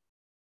grateful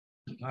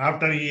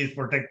after he is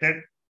protected.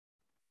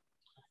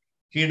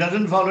 He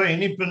doesn't follow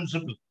any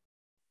principle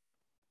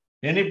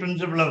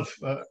of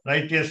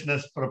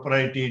righteousness,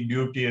 propriety,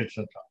 duty,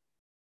 etc.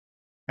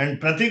 And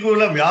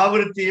Pratikula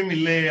Vyavrittiyam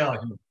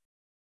Illayahim.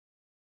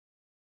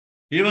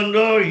 Even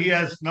though he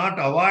has not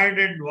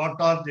avoided what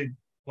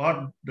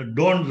the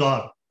don'ts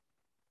are.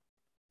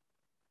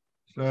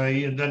 So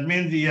that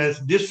means he has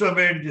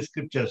disobeyed the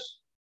scriptures.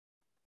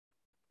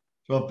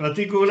 So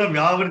Pratikula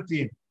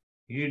Vyavrittiyam.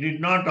 He did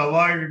not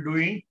avoid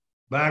doing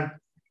bad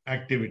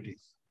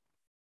activities.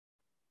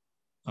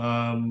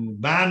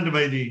 Banned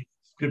by the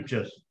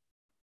scriptures.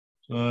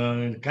 So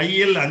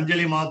Kayyil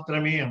Anjali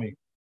Matrami Ami.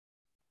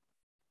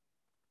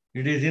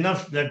 It is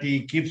enough that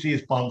he keeps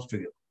his palms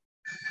together.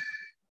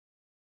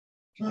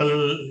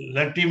 So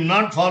let him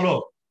not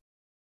follow.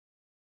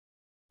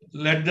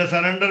 Let the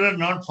surrenderer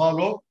not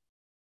follow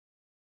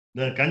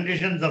the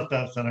conditions of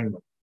the surrender.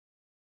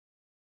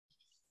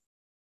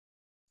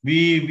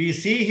 We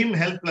see him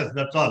helpless,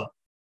 that's all.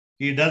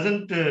 He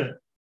doesn't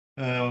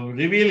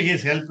reveal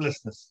his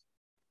helplessness.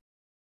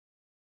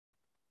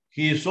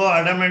 He is so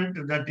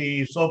adamant that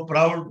he is so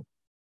proud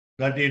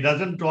that he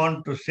doesn't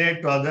want to say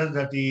to others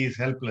that he is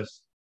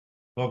helpless.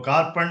 So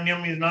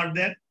Karpanyam is not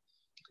there.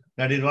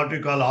 That is what we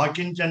call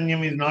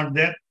Akinchanyam is not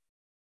there.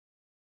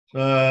 So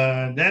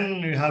then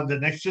you have the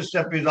next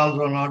step is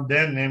also not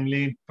there,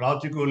 namely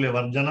Pratikulya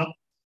Varjanam.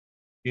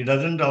 He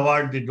doesn't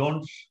avoid the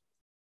don'ts.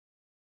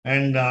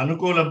 And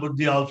Anukula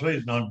Buddhi also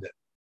is not there.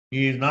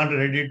 He is not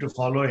ready to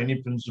follow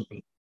any principle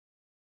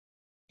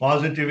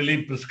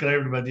positively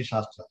prescribed by the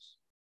Shastras.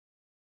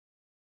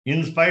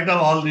 In spite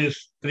of all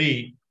these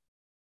three,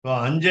 so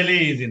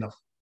Anjali is enough.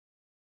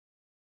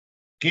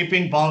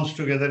 Keeping palms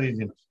together is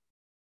enough.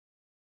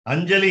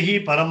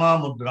 Anjalihi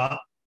Parama Mudra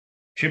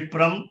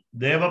Chipram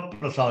Deva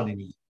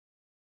Prasadini.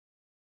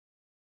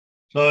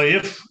 So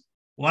if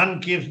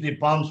one keeps the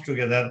palms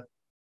together,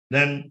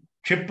 then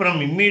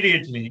Chipram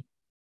immediately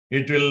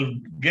it will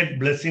get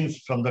blessings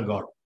from the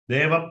God.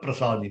 Deva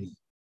Prasadini.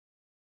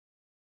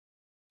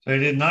 So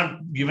it is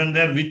not given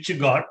there which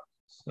God.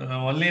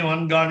 Only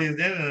one God is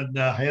there,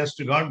 the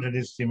highest God, that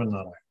is Sriman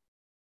Narayana.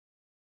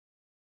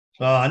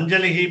 So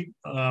Anjalihi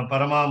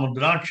Parama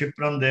Mudra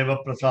Chipram Deva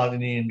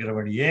Prasadini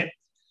Ingravadiye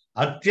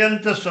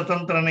Atyanta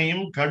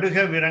Swatantranayim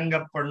Kaduha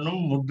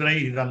Virangapannum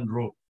Mudrai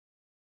Idandru.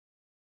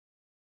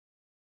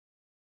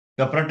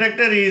 The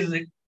protector is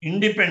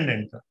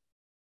independent.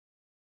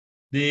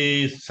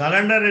 The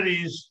surrenderer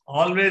is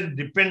always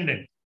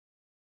dependent.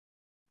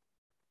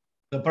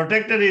 The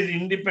protector is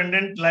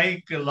independent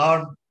like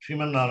Lord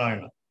Sriman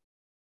Narayana.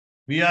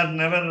 We are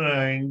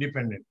never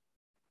independent.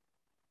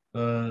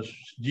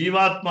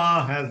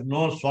 Jivatma has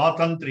no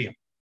swatantriyam.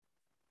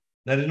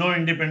 There is no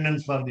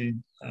independence for the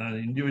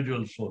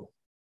individual soul.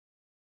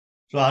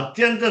 So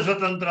Atyanta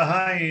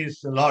Swatantraha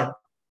is Lord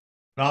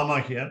Rama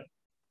here.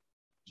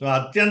 So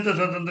Atyanta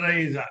Swatantra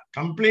is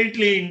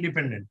completely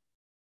independent.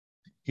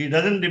 He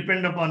doesn't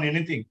depend upon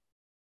anything.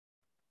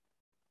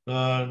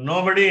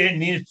 Nobody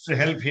needs to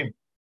help him.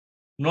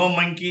 No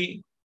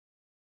monkey,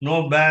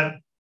 no bear.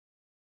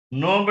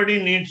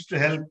 Nobody needs to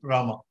help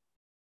Rama.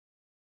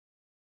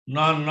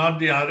 Not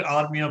the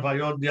army of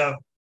Ayodhya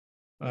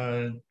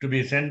to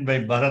be sent by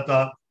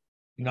Bharata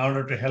in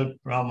order to help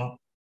Rama.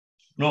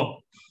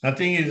 No,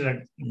 nothing is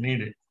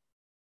needed.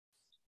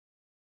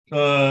 So,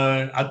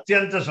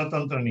 Atyanta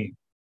Swatantra need.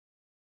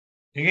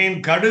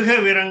 Again, Kaduha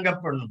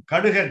Virangapannum.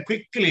 Kaduha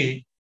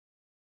quickly,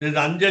 this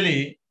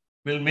Anjali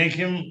will make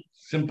him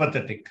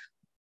sympathetic.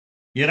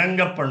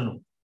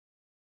 Irangapannum.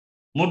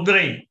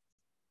 Mudrai.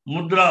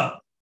 Mudra,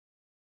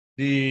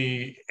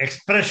 the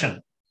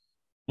expression.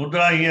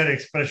 Mudra here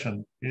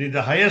expression. It is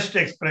the highest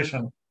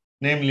expression.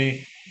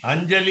 Namely,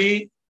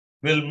 Anjali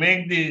will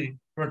make the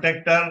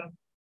protector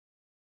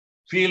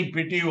feel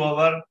pity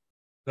over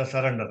the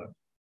surrenderer.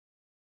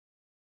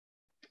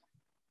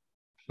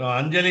 So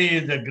Anjali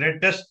is the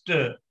greatest,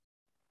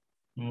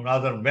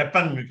 rather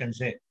weapon, you can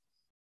say,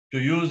 to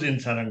use in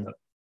surrender.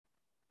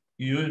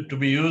 To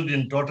be used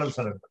in total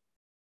surrender.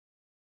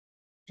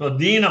 So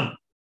Deenam.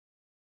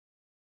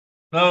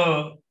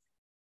 Now,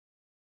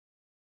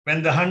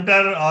 when the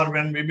hunter or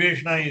when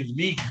Vibhishana is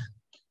weak,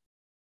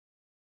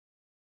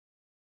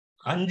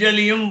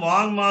 Anjaliyum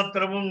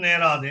Vangmatravum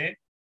Nerade.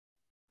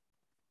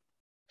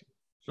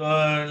 So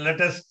let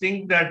us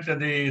think that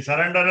the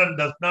surrenderer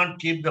does not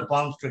keep the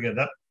palms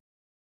together.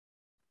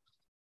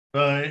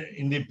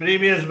 In the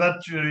previous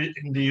verse,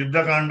 in the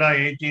Yuddha Kanda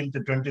 18 to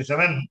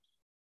 27,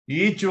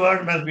 each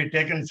word must be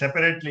taken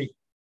separately.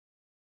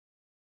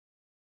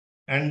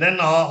 And then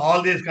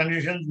all these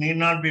conditions need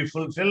not be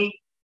fulfilled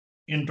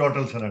in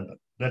total surrender.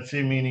 That's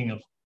the meaning of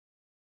it.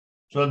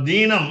 So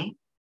Deenam,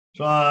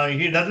 so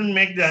he doesn't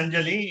make the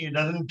Anjali, he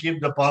doesn't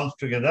keep the palms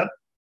together.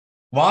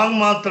 Vang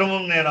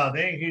matramum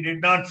nerade, he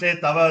did not say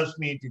tava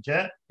asmi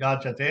ticha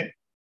yachate.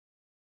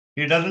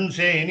 He doesn't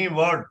say any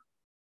word.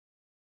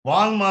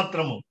 Vang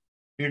matramum,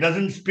 he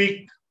doesn't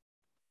speak.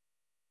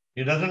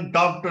 He doesn't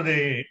talk to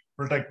the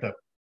protector.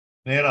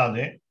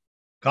 Nerade.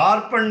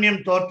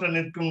 Karpanyam torta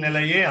nitkum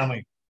nelaye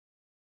amai.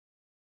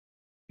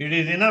 It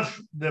is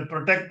enough the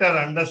protector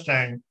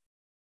understand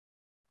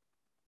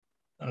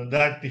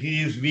that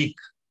he is weak.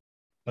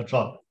 That's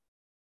all.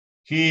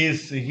 He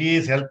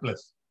is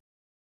helpless.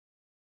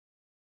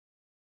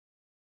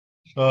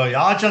 So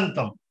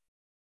yachantam.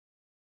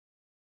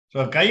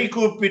 So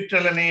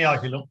kaikupittalane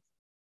ahilum.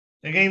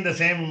 Again the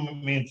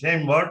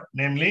same word,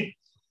 namely,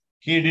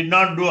 he did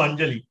not do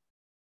Anjali.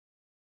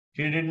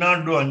 He did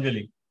not do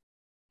Anjali.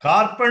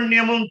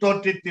 Karpanyamum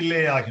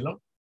tortitille ahilum.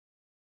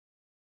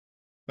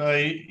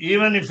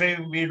 Even if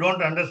we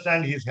don't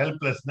understand his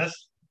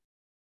helplessness,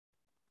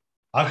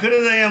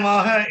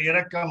 Ahridayamaha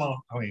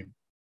irakkamavayam.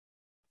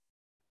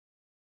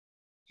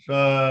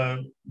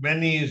 So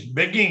when he is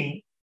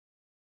begging,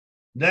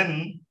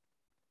 then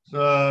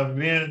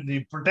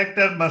the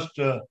protector must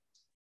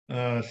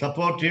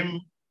support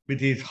him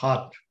with his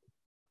heart.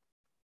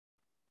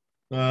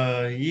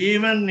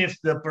 Even if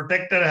the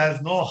protector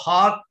has no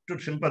heart to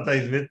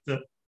sympathize with,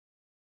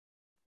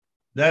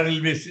 there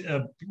will be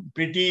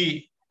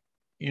pity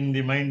in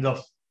the mind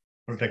of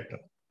protector.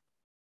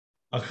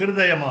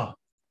 Ahridayama.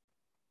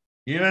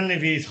 Even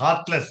if he is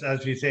heartless,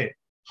 as we say,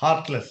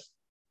 heartless.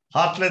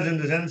 Heartless in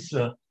the sense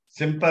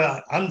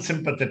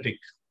unsympathetic.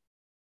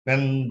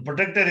 When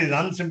protector is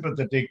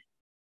unsympathetic,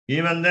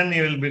 even then he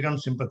will become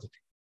sympathetic.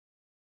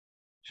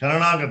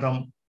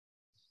 Sharanagatam.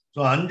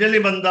 So Anjali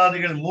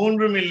Bandadigal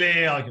moonrum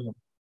ille ahilum.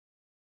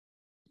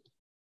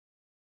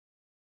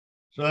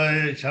 So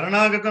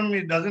Sharanagatam,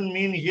 it doesn't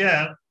mean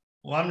here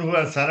one who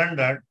has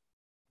surrendered,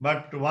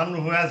 but one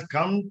who has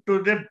come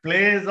to the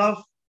place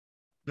of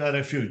the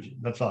refuge.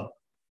 That's all.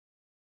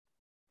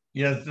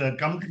 He has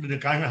come to the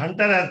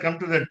hunter has come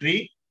to the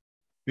tree.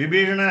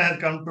 Vibhishana has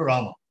come to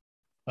Rama.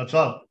 That's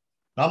all.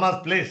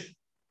 Rama's place.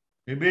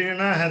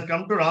 Vibhishana has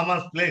come to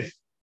Rama's place.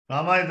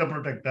 Rama is the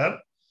protector.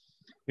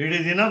 It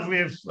is enough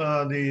if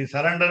the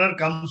surrenderer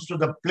comes to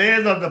the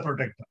place of the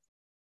protector.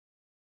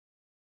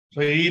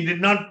 So he did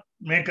not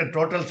make a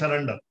total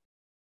surrender.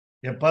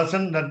 A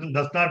person that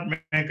does not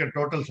make a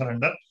total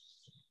surrender,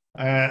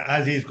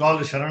 as he is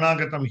called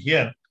Sharanagatam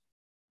here,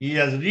 he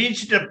has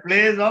reached a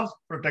place of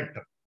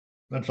protector.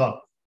 That's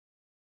all.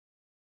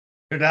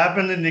 It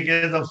happened in the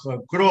case of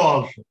Crow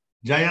also.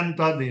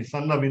 Jayanta, the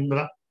son of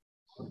Indra,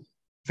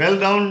 fell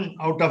down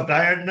out of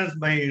tiredness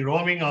by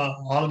roaming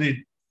all the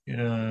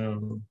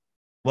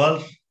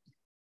worlds.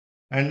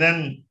 And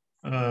then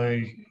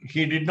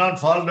he did not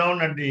fall down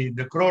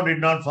the crow did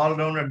not fall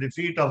down at the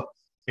feet of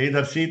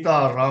either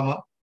Sita or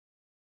Rama,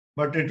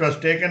 but it was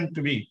taken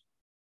to be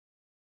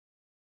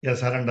a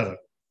surrenderer.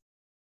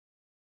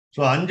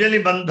 So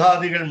Anjali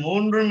Bandhadigal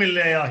moonrum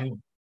ille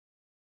ahim.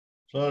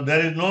 So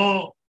there is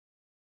no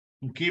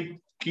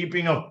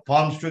keeping of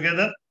palms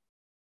together.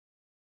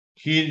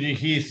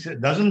 He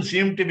doesn't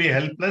seem to be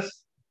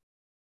helpless.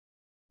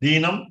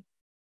 Deenam.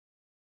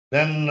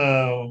 Then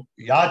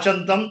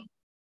Yachantam,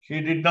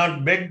 he did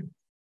not beg.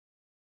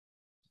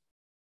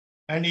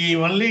 And he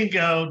only,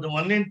 the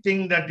only thing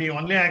that the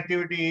only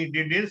activity he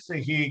did is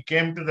he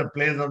came to the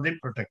place of the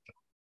protector.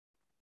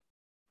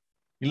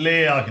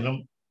 இல்லையாகிலும்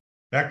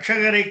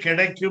ரட்சகரை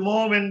கிடைக்குமோ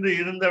என்று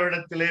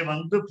இருந்தவிடத்திலே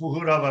வந்து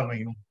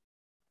புகுரவமையும்.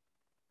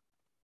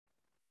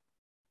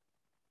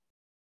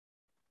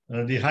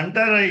 The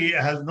hunter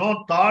has no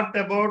thought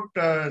about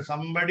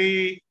somebody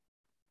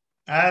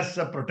as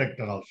a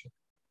protector also.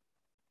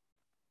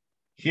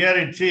 Here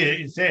it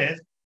says,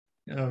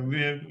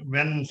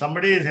 when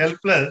somebody is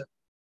helpless,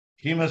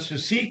 he must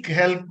seek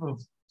help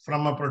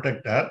from a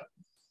protector.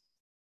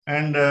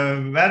 And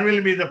where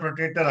will be the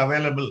protector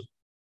available?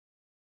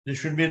 This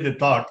should be the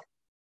thought.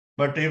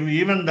 But if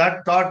even that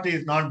thought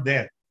is not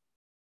there,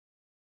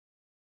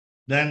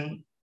 then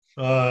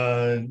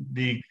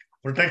the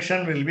protection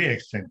will be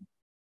extended.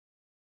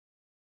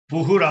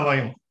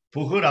 Puhuravayam,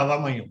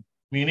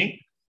 meaning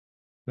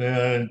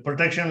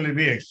protection will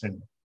be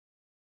extended.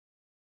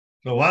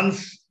 So once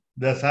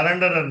the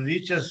surrenderer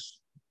reaches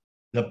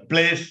the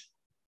place,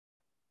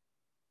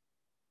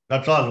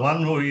 that's all.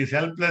 One who is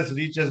helpless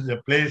reaches the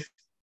place.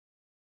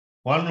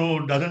 One who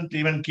doesn't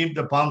even keep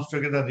the palms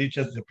together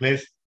reaches the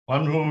place.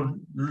 One who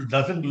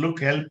doesn't look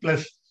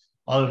helpless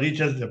or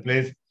reaches the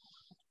place.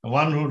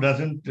 One who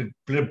doesn't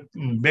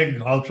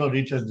beg also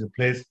reaches the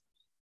place.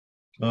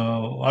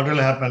 What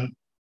will happen?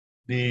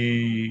 The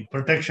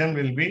protection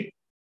will be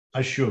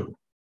assured.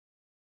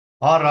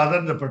 Or rather,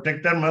 the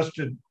protector must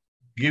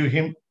give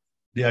him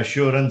the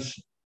assurance.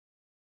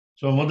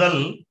 So, Mudal,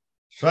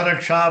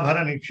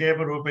 Swarakshabhara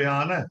Nikshepa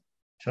Rupayana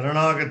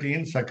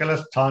Sharanagatiin Sakala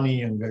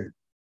Sthaniyangal.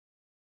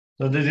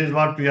 So, this is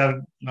what we are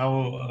now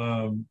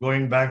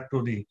going back to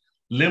the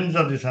limbs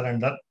of the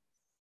surrender.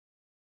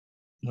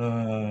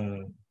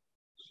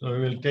 So, we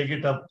will take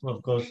it up, of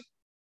course,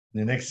 in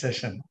the next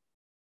session.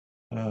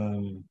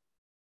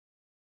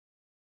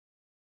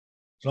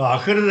 So,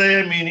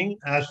 Akhirdaya meaning,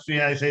 as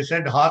I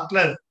said,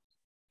 heartless.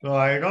 So,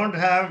 I don't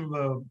have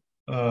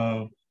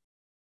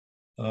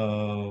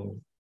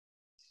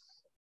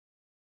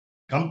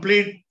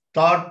complete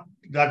thought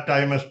that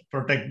I must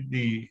protect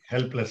the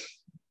helpless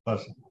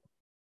person.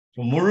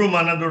 So, Muru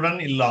Manadudan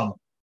Illam.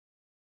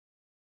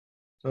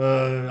 So,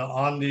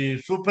 on the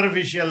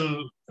superficial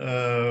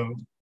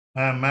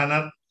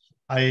manner,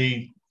 I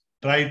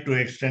try to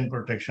extend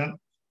protection.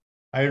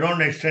 I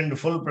don't extend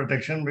full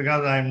protection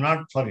because I am not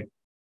for it.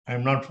 I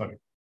am not for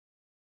it.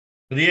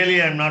 Really,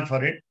 I am not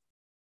for it.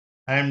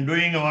 I am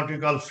doing what we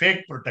call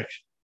fake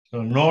protection.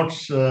 So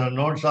notes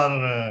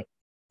are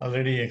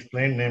already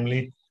explained,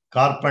 namely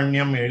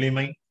Karpanyam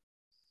Elimai.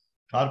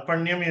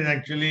 Karpanyam is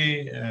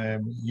actually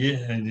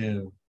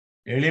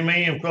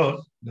Elimai, of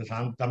course. The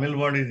Tamil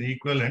word is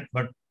equivalent,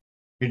 but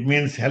it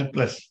means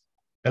helplessness,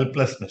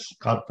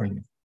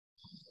 Karpanyam.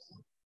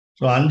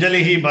 So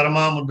Anjalihi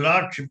Parama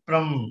Mudra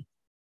Kshipram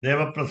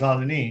Deva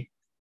Prasadini,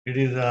 it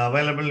is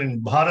available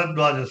in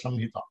Bharadwaja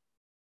Samhita.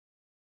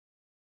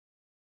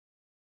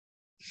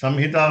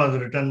 Samhita was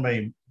written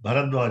by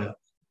Bharadwaja's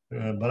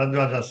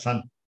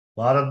son,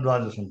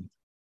 Bharadwaja Samhita.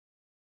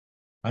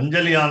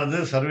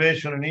 Anjaliyanadu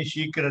Sarveshwarani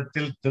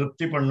Shikirathil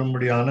Tirupthi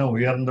Pannumbadiyana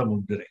Uyarnda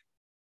Mudrai.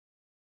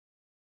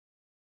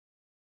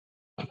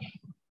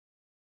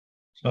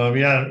 So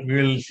we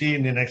will see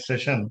in the next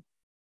session.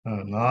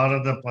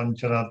 Narada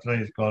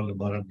Pancharatra is called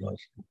Bharadwaj.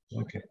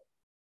 Okay.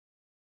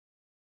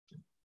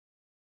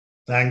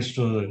 Thanks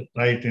to the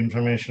right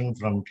information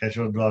from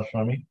Keshwadwaj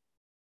Swami.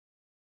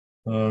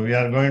 We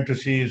are going to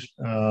see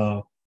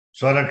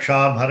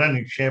Swaraksha Bhara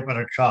Nikshepa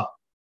Raksha.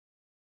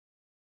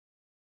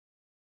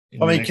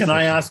 Swami, can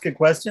I ask a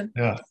question?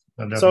 Yeah.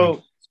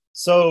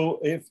 So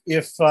if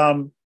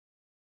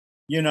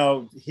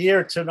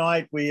here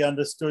tonight we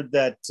understood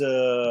that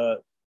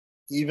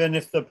even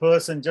if the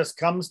person just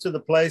comes to the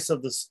place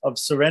of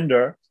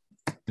surrender,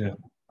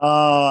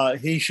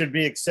 he should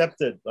be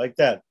accepted like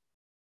that.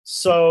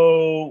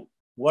 So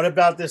what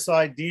about this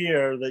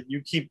idea that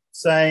you keep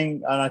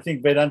saying, and I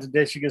think Vedanta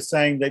Deshika is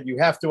saying that you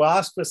have to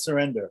ask for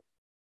surrender?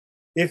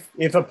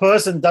 If a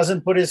person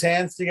doesn't put his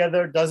hands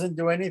together, doesn't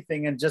do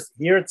anything, and just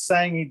here it's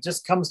saying he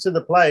just comes to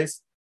the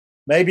place,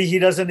 maybe he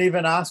doesn't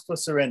even ask for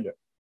surrender.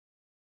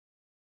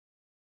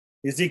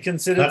 Is he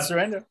considered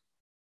surrender?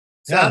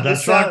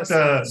 Sounds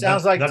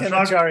like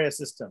Tinacharya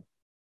system.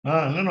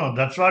 No,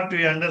 that's what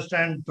we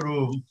understand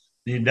through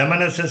the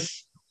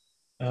demonesses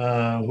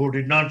who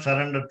did not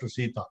surrender to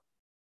Sita.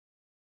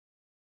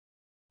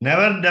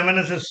 Never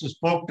demonesses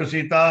spoke to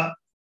Sita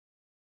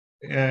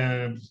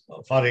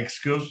for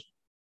excuse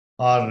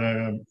or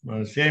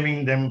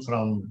saving them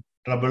from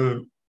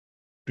trouble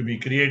to be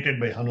created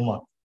by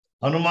Hanuman.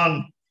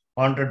 Hanuman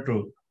wanted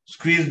to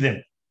squeeze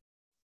them,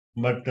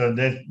 but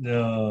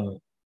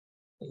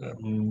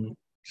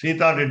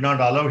Sita did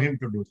not allow him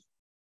to do.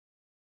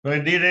 So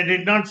they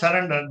did not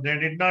surrender. They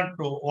did not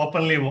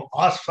openly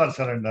ask for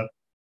surrender.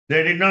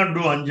 They did not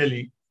do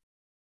Anjali.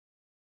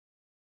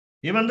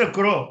 Even the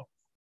crow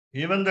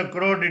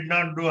did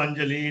not do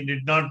Anjali,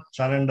 did not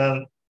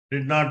surrender,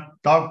 did not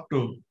talk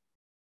to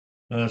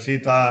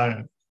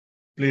Sita,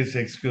 please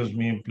excuse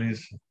me,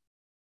 please.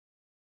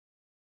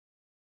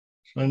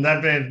 So in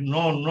that way,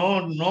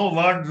 no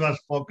words were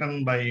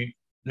spoken by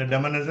the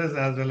demonesses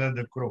as well as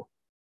the crow.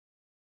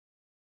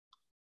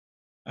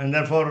 And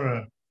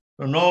therefore,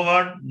 no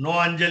word, no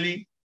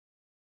Anjali.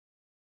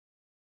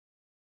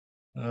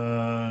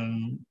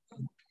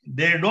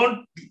 They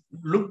don't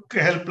look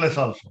helpless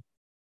also.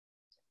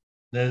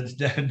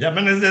 The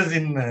demonesses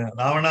in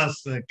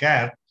Ravana's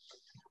care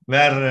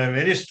were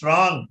very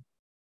strong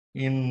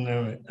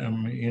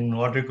in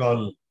what we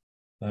call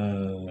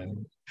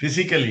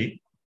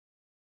physically,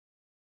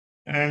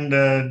 and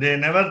they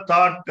never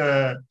thought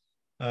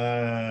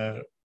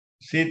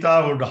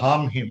Sita would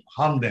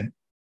harm them,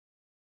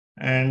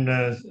 and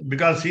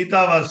because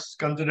Sita was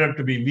considered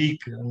to be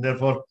weak, and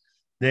therefore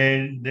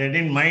they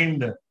didn't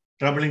mind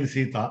troubling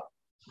Sita.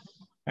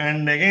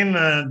 And again,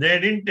 they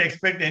didn't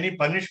expect any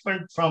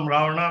punishment from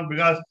Ravana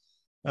because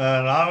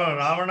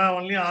Ravana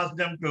only asked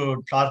them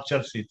to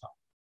torture Sita.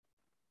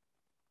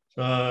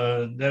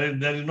 So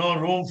there is no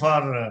room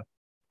for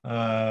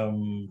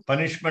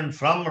punishment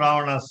from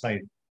Ravana's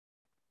side,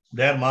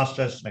 their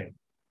master's side.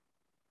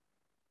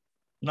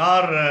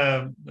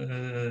 Nor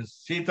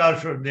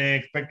they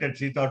expected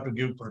Sita to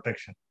give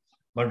protection.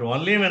 But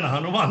only when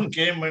Hanuman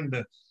came and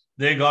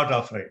they got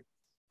afraid.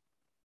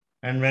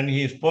 And when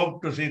he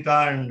spoke to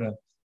Sita and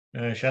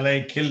shall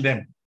I kill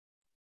them?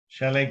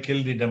 Shall I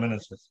kill the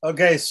demonesses?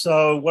 Okay,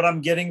 so what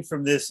I'm getting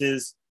from this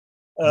is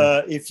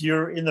if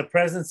you're in the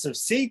presence of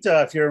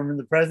Sita, if you're in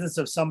the presence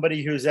of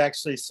somebody who's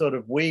actually sort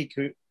of weak,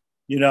 who,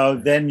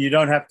 then you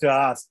don't have to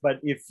ask. But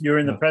if you're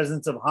in the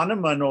presence of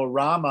Hanuman or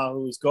Rama,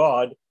 who's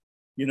God,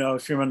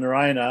 Sriman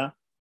Narayana,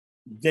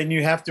 then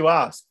you have to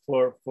ask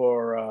for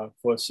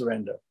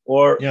surrender.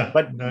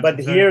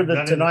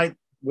 Tonight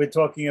we're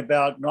talking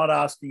about not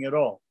asking at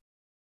all.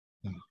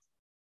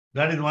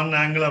 That is one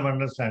angle of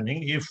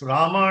understanding. If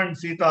Rama and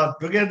Sita are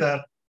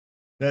together,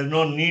 there is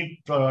no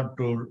need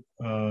to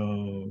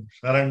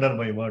surrender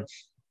by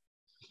words.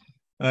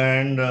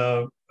 And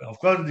of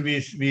course,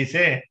 we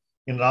say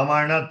in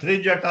Ramayana,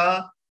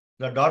 Trijata,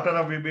 the daughter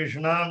of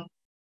Vibhishana,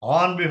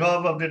 on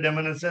behalf of the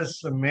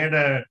demonesses, made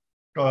a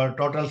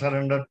total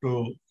surrender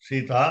to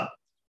Sita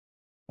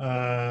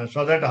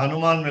so that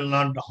Hanuman will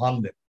not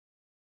harm them.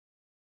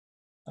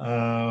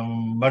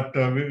 But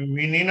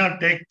we need not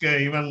take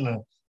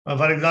even,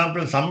 for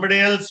example, somebody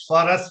else for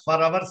us, for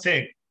our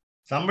sake,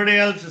 somebody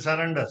else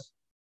surrenders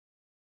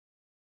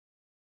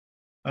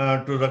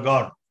to the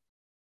God.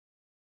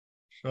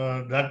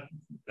 So that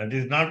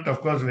is not,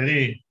 of course,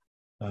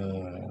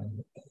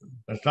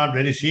 that's not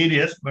very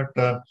serious, but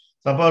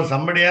suppose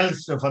somebody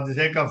else for the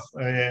sake of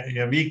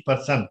a weak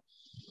person.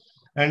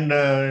 And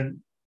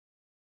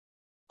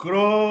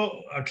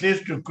crow, at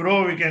least to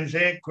crow, we can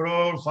say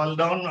crow fall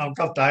down out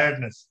of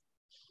tiredness.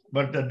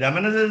 But the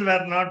demonesses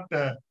were not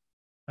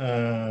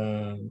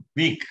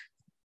weak.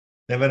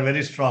 They were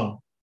very strong.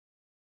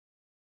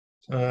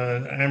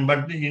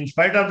 But in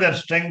spite of their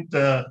strength,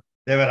 they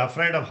were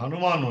afraid of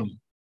Hanuman only.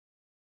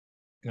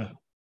 Yeah.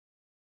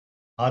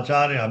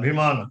 Acharya,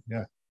 Abhimana.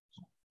 Yeah.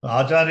 So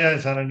Acharya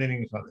is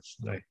surrendering for us.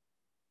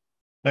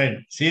 Right.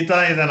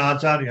 Sita is an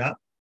Acharya.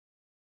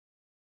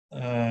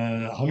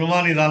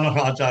 Hanuman is an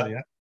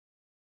Acharya.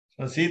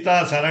 So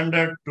Sita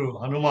surrendered to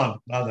Hanuman,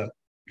 rather,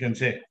 you can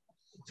say.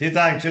 Sita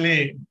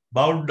actually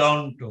bowed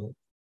down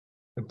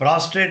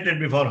prostrated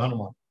before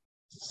Hanuman.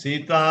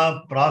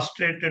 Sita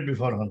prostrated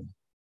before Hanuman.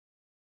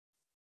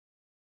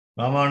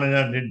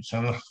 Ramanuja did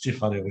Samarthi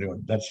for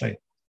everyone. That's right.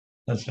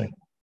 That's right.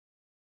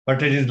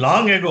 But it is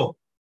long ago,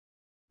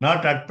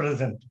 not at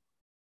present.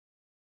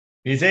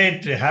 We say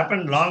it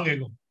happened long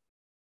ago.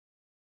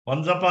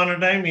 Once upon a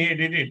time, he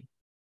did it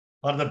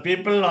for the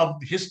people of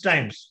his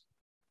times,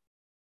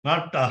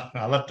 not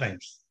our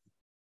times.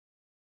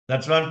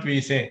 That's what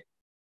we say.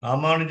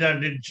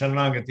 Ramanuja did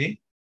Sharanagati,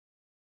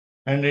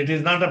 and it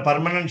is not a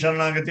permanent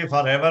Sharanagati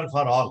forever,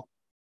 for all.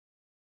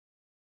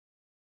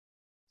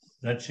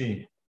 Let's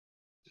see.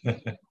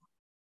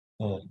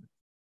 Oh.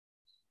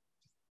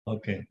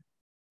 Okay.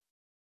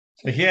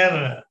 So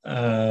here,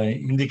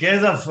 in the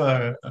case of,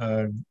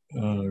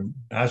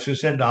 as you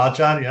said,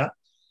 Acharya,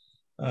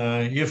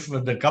 if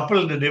the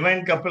couple, the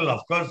divine couple,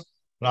 of course,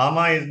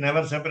 Rama is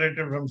never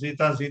separated from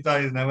Sita, Sita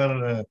is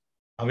never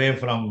away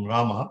from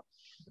Rama.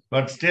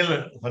 But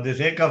still, for the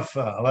sake of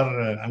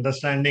our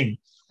understanding,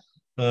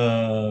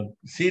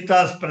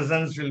 Sita's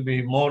presence will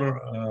be more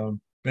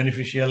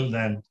beneficial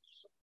than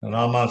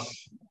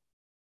Rama's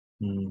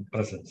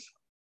presence.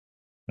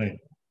 Right.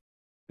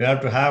 We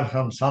have to have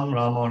some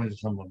Ramanuja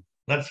Sambandham.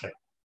 That's right.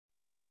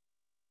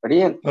 So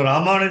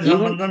Ramanuja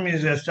Sambandham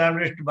is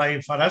established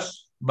for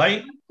us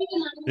by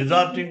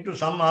resorting to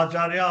some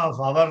Acharya of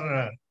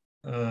our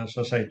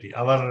society,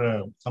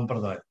 our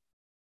Sampradaya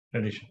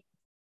tradition.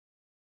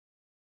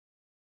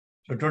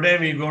 So today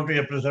we go to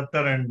a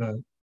preceptor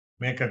and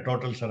make a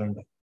total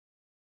surrender.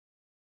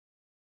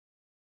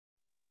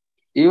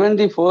 Even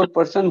the fourth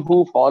person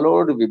who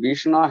followed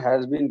Vibhishana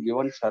has been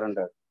given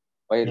surrender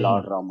by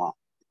Lord Rama.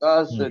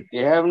 Because they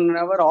have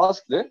never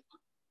asked,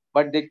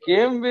 but they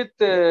came with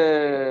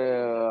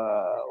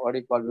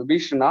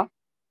Vibhishana,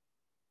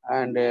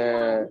 and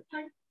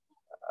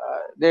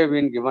they've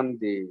been given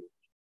the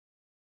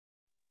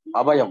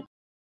Abhayam.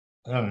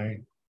 All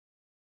right.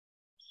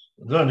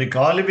 So the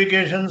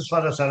qualifications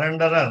for a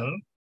surrenderer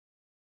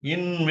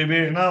in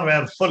Vibhishana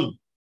were full.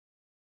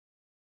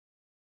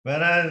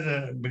 Whereas,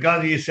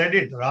 because he said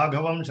it,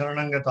 Raghavam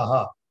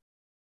Sharanangataha.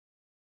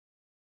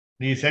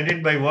 He said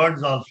it by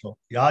words also.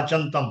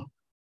 Yachantam.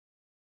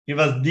 He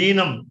was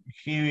Deenam.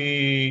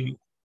 He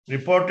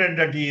reported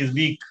that he is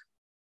weak.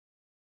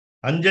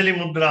 Anjali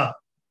Mudra.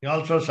 He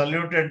also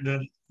saluted the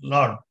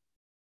Lord.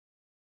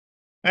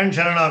 And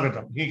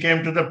Sharanagatam. He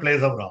came to the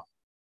place of Ram.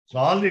 So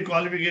all the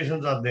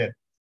qualifications are there.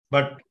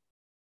 But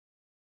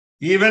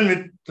even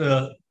with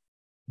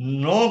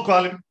no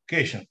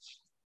qualifications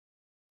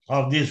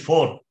of these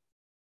four,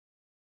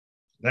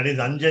 that is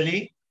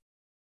Anjali,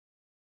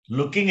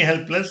 looking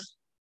helpless,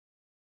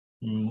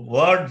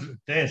 words,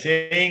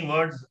 saying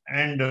words,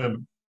 and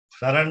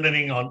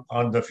surrendering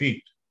on the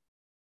feet.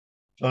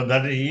 So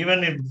that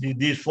even if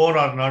these four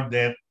are not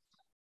there,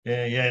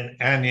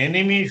 an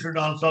enemy should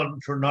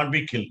not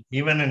be killed.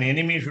 Even an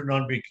enemy should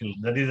not be killed.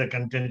 That is the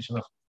contention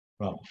of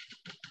Ram.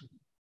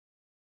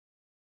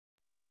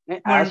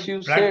 As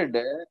you said,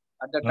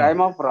 at the time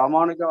of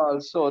Ramanuja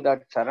also,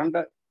 that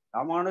surrender,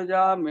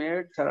 Ramanuja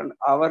made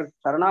our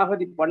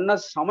Saranagati Panna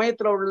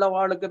Samaitra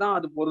உள்ளவாளுக்கு தான்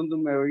அது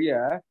பொருந்துமே ஒழிய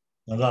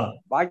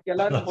பாக்கி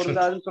எல்லாரும்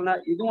பொருந்தாதுன்னு சொன்னா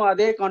இதுவும்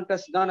அதே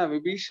contest தானே.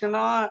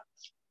 விபீஷணா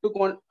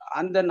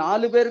அந்த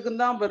 4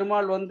 பேருக்கும் தான்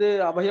பெருமாள் வந்து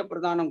அபய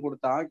பிரதானம்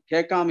கொடுத்தான்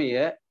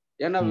கேட்காமையே.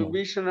 ஏன்னா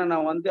விபீஷணனை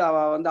வந்து அவ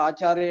வந்து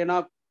ஆச்சாரியனா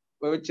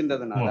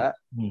வச்சிருந்ததுனால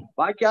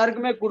பாக்கி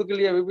யாருக்குமே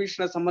கொடுக்கலையே,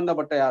 விபீஷண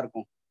சம்பந்தப்பட்ட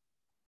யாருக்கும்.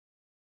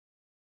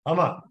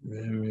 ஆமா,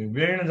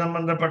 விபீஷண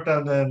சம்பந்தப்பட்ட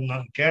அந்த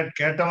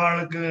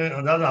கேட்டவாளுக்கு,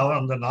 அதாவது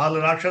அந்த 4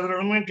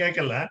 ராட்சதர்களுமே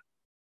கேட்கல.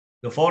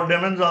 The 4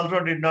 demons also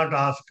did not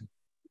ask.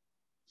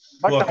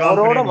 But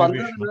அவரோட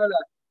வந்ததுனால,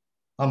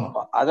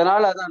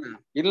 அதனால அதானே.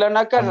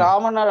 இல்லைன்னாக்கா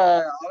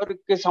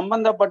அவருக்கு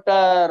சம்பந்தப்பட்ட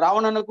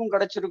ராவணனுக்கும்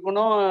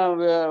கிடைச்சிருக்கணும்,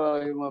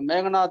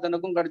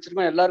 மேகநாதனுக்கும்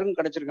கிடைச்சிருக்கணும், எல்லாருக்கும்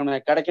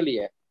கிடைச்சிருக்கணும்.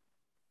 கிடைக்கலையே.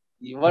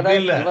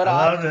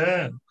 அதாவது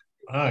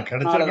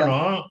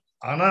கிடைச்சிருக்கணும்.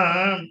 ஆனா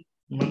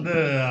வந்து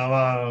அவ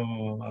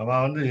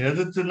வந்து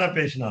எதிர்த்துதான்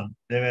பேசினான்.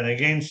 They were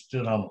against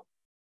Rama.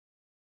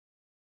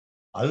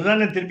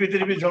 அதுதானே திருப்பி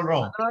திருப்பி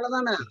சொல்றோம்.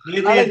 அதனாலதானே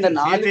இந்த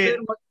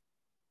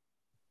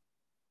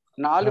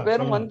 4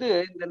 பேரும் வந்து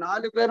இந்த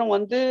 4 பேரும்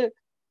வந்து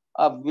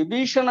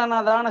விபீஷணனை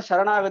தானே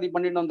சரணாகதி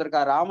பண்ணிட்டு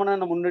வந்திருக்கா.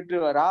 ராமனை முன்னிட்டு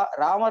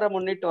ராமரை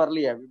முன்னிட்டு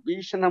வரலையே,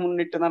 விபீஷணனை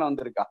முன்னிட்டு தானே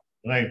வந்திருக்கா.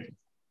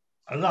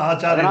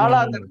 அதனால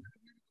அந்த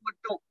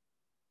மட்டும்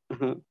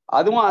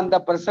அதுவும் அந்த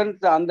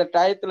பிரசன்ட் அந்த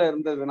டயத்துல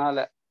இருந்ததுனால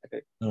அது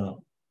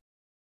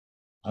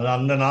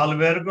அந்த 4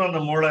 பேருக்கும்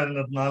அந்த மூளை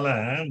இருந்ததுனால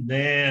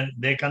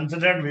they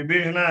considered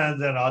Vibhishana as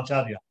their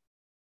acharya.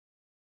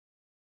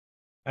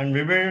 And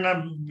Vibhishana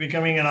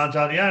becoming an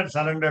acharya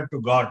surrendered to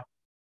God.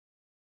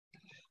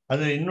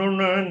 அது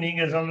இன்னொன்னு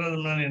நீங்க சொல்றது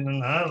மாதிரி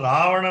என்னன்னா,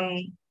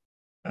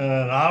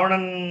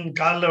 ராவணன்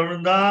காலில்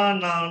விழுந்தா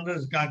நான் வந்து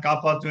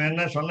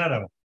காப்பாற்றுவேன்னு சொன்னார்.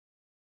 அவன்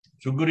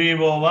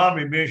சுக்ரீவோவா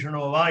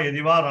விபீஷணோவா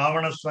எதிவா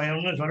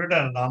ராவணஸ்வயம்னு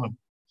சொல்லிட்டாரு ராமன்.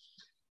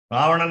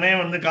 ராவணனே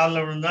வந்து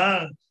காலில் விழுந்தா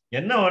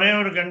என்ன ஒரே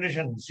ஒரு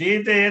கண்டிஷன்,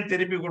 சீதையை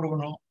திருப்பி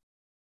கொடுக்கணும்.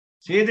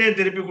 சீதையை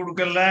திருப்பி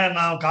கொடுக்கல,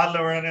 நான்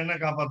காலில் விழறேன்னா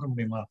காப்பாற்ற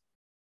முடியுமா?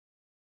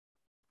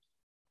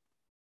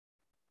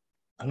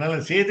 அதனால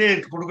சீதையை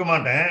கொடுக்க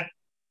மாட்டேன்,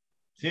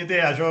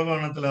 சீதையை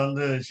அசோகவனத்துல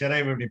வந்து சிறை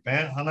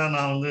பிடிப்பேன், ஆனா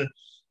நான் வந்து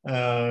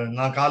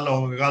நான்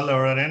உங்க காலில்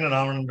விழறேன்னு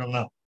ராவணன்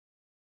சொன்னா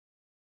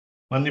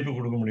மன்னிப்பு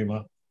கொடுக்க முடியுமா?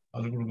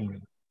 அது கொடுக்க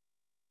முடியும்.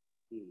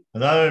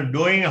 அதாவது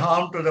doing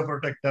harm to the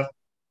protector,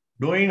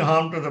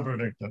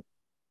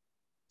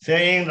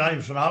 saying that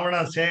if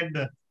Ravana said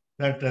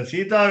that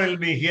Sita will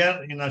be here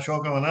in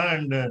Ashokavana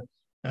and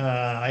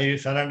I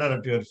surrender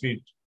at your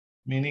feet,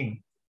 meaning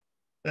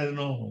there is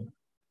no,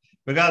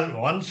 because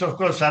once of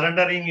course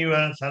surrendering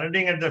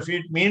at the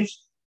feet means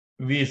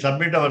we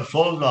submit our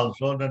souls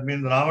also. That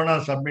means Ravana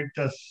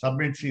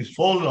submits his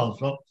soul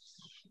also.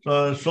 So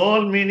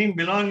soul meaning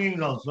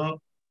belongings also.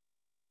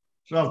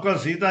 So of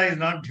course Sita is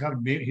not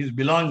his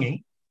belonging,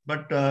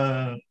 but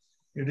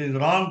it is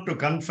wrong to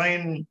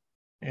confine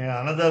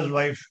another's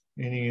wife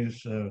in his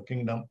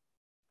kingdom.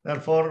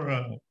 Therefore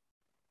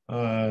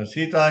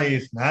Sita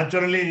is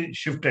naturally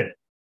shifted.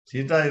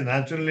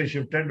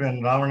 When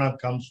Ravana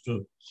comes to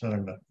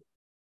surrender.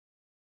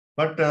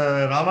 But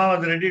Rama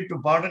was ready to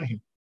pardon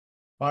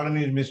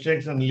his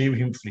mistakes and leave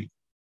him free.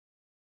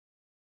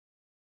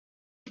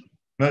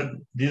 But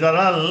these are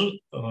all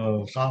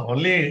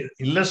only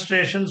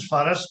illustrations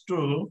for us to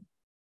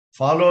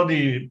follow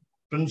the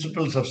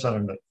principles of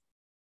surrender.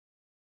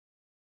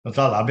 That's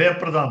all. Abhaya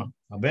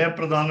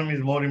Pradhanam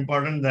is more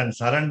important than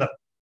surrender.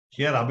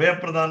 Here Abhaya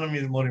Pradhanam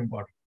is more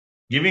important.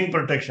 Giving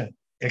protection,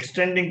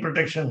 extending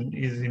protection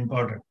is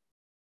important.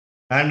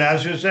 And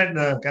as you said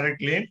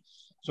correctly,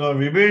 so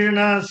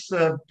Vibhishana's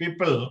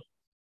people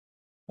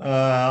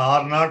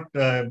are not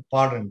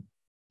pardoned.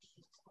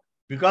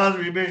 Because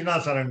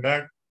Vibhishana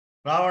surrendered,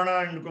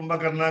 Ravana and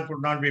Kumbhakarna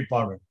could not be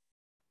pardoned.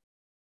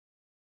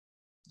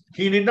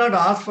 He did not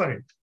ask for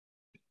it.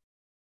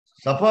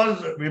 Suppose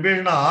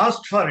Vibhishana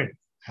asked for it,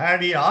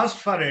 had he asked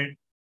for it,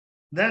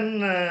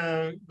 then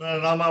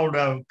Rama would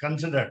have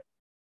considered.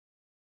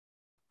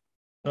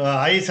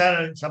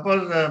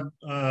 Suppose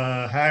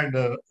had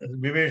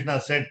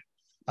Viveshna said,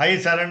 I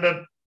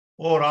surrender,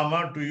 O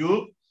Rama, to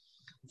you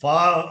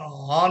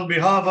on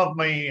behalf of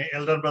my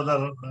elder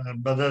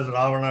brothers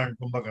Ravana and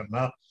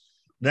Kumbhakarna,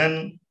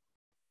 then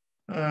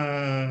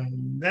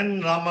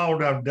Rama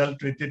would have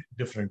dealt with it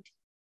differently.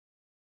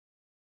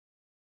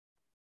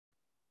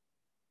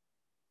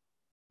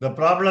 The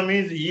problem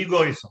is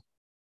egoism.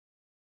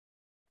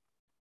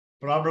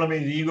 Problem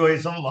is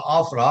egoism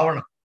of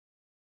Ravana.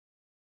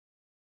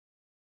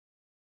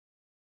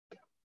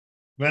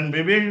 When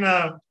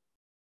Viveshna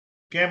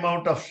came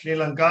out of Sri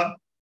Lanka,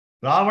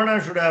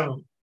 Ravana should have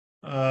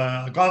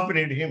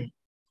accompanied him.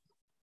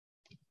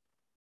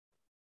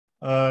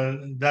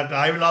 That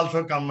I will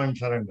also come and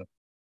surrender.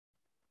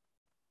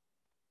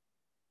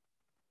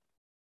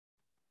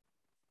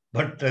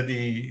 But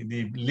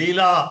the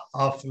Leela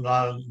of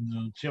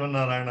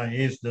Shivanarayana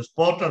is, the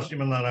sport of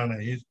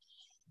Shivanarayana is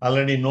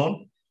already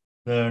known.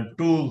 The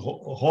two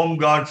home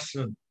gods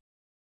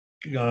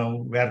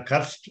were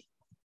cursed,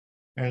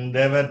 and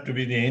they were to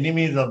be the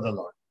enemies of the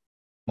Lord,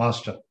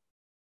 Master.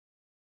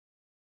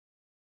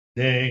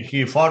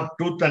 He fought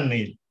tooth and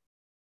nail.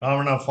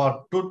 Ravana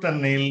fought tooth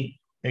and nail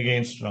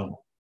against Rama.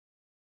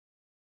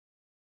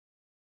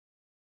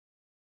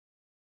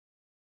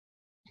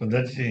 So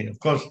that's it. Of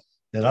course,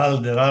 there are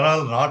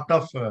a lot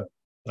of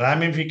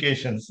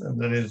ramifications. And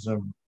there is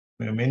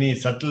many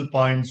subtle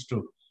points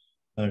to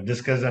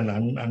discuss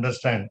and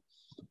understand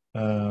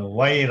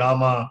why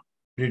Rama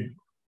did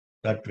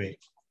that way,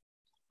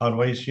 or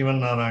why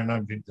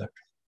Shivanarayana did that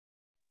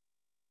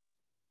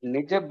way.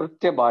 Nija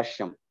Bhritya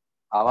Bhashyam.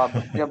 Ava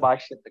Bhritya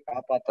Bhashyate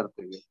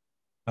Kapatarthuge.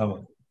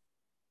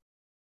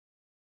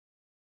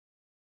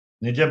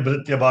 Nija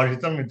Bhritya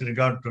Bhashitam with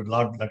regard to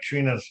Lord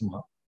Lakshmi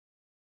Narasimha.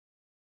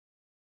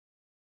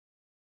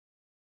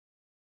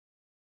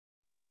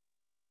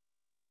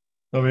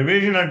 So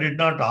Viveshna did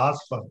not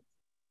ask for it.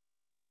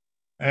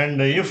 And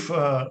if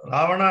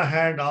Ravana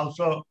had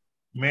also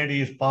made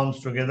his palms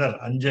together,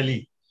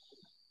 Anjali,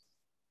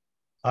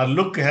 or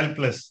look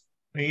helpless,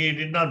 he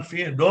did not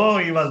feel, though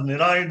he was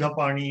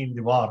Nirayudhapani in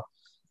the war,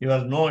 he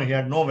had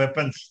no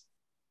weapons,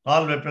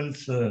 all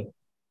weapons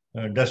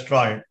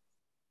destroyed.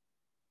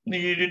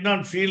 He did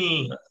not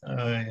feel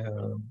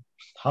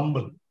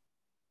humble,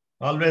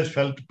 always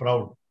felt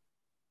proud.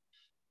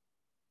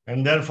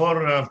 And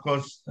therefore, of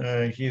course,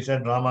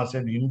 Rama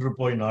said, Indru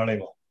poi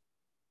naaleva.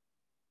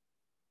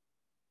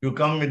 You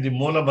come with the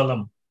Moola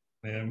Balam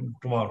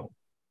tomorrow.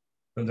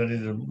 So there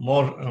is a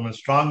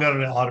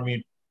stronger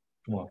army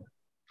tomorrow.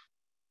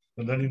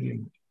 So that is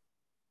it.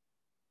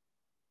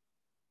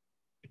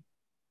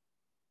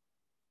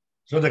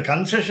 So the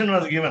concession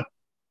was given.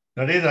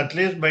 That is, at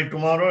least by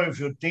tomorrow, if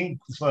you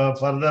think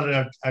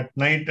further at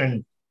night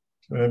and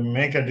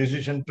make a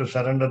decision to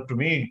surrender to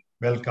me,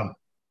 welcome.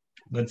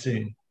 Let's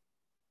see.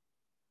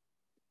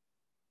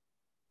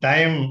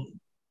 Time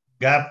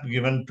gap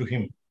given to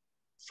him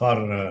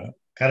for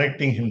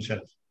correcting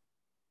himself.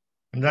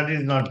 And that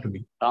is not to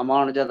be.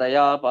 Ramanuja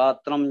Daya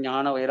Patram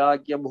Jnana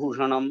Vairagya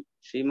Bhushanam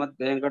Srimad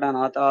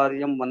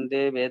Venkatanathāryam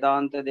Vande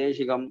Vedanta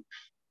Deshikam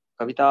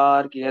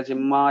Kavitarkiya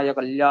Simmaya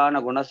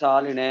Kalyana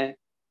Gunasaline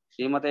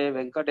Srimate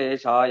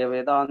Venkateshaya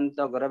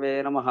Vedanta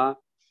Gurave Namaha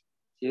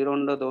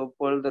Sirunda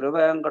Thopul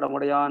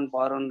Thiruvenkadamudayan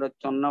Parunda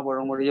Chonna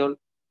Pazhamozhiyul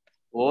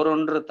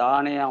Orundru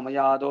Thane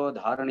Amayado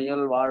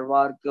Dharaniyal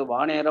Vaalvarkku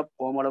Vaanera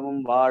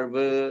Pomalavum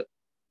Vaalvu.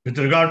 With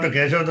regard to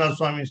Keshavdas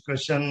Swami's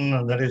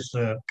question, there is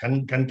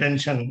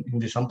contention in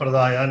the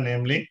Sampradaya,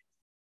 namely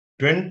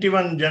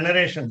 21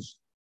 generations,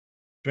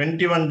 10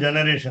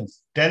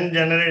 generations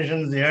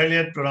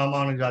earlier to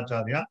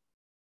Ramanujacharya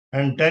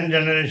and 10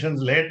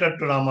 generations later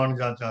to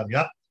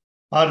Ramanujacharya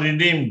are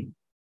redeemed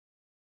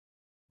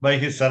by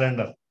his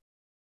surrender.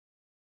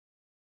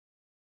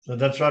 So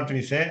that's what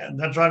we say.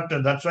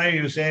 That's why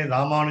you say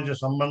Ramanuja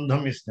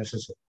Sambandham is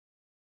necessary.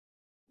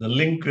 The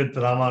link with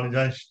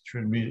Ramanuja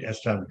should be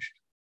established.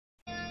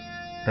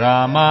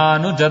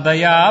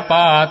 Ramanujadaya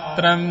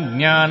Patram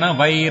Jnana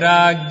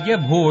Vairagya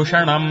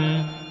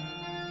Bhushanam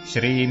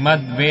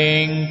Srimad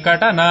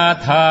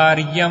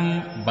Venkatanathāryam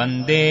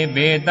Vande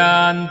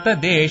Vedanta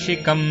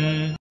Deshikam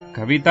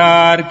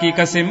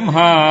Kavitarkika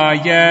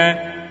Simhaya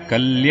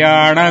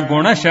Kalyana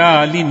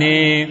Gunashaline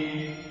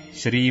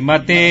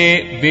Srimate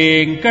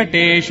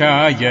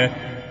Venkateshaya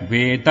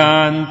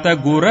Vedanta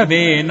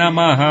Gurave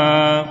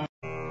Namaha.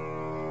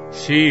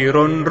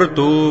 சீரொன்று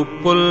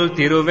Thoopul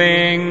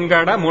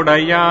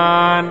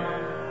Thiruvengadamudaiyan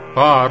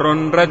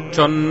பாரொன்றச்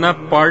சொன்ன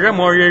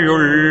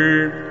பழமொழியுள்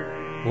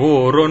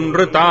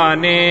ஓரொன்று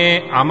தானே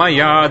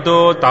அமையாதோ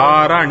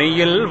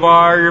தாரணியில்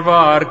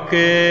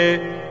வாழ்வார்க்கு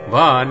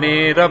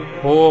வானேரப்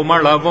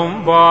போமளவும்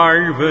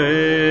வாழ்வு.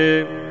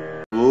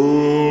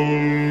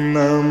 ஓம்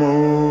நமோ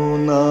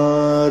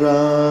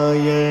நாராயணாய.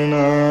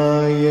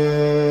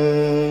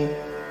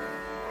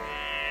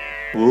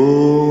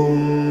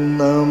 ஓம்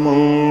நமோ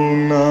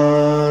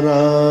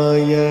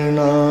நாராயணாய.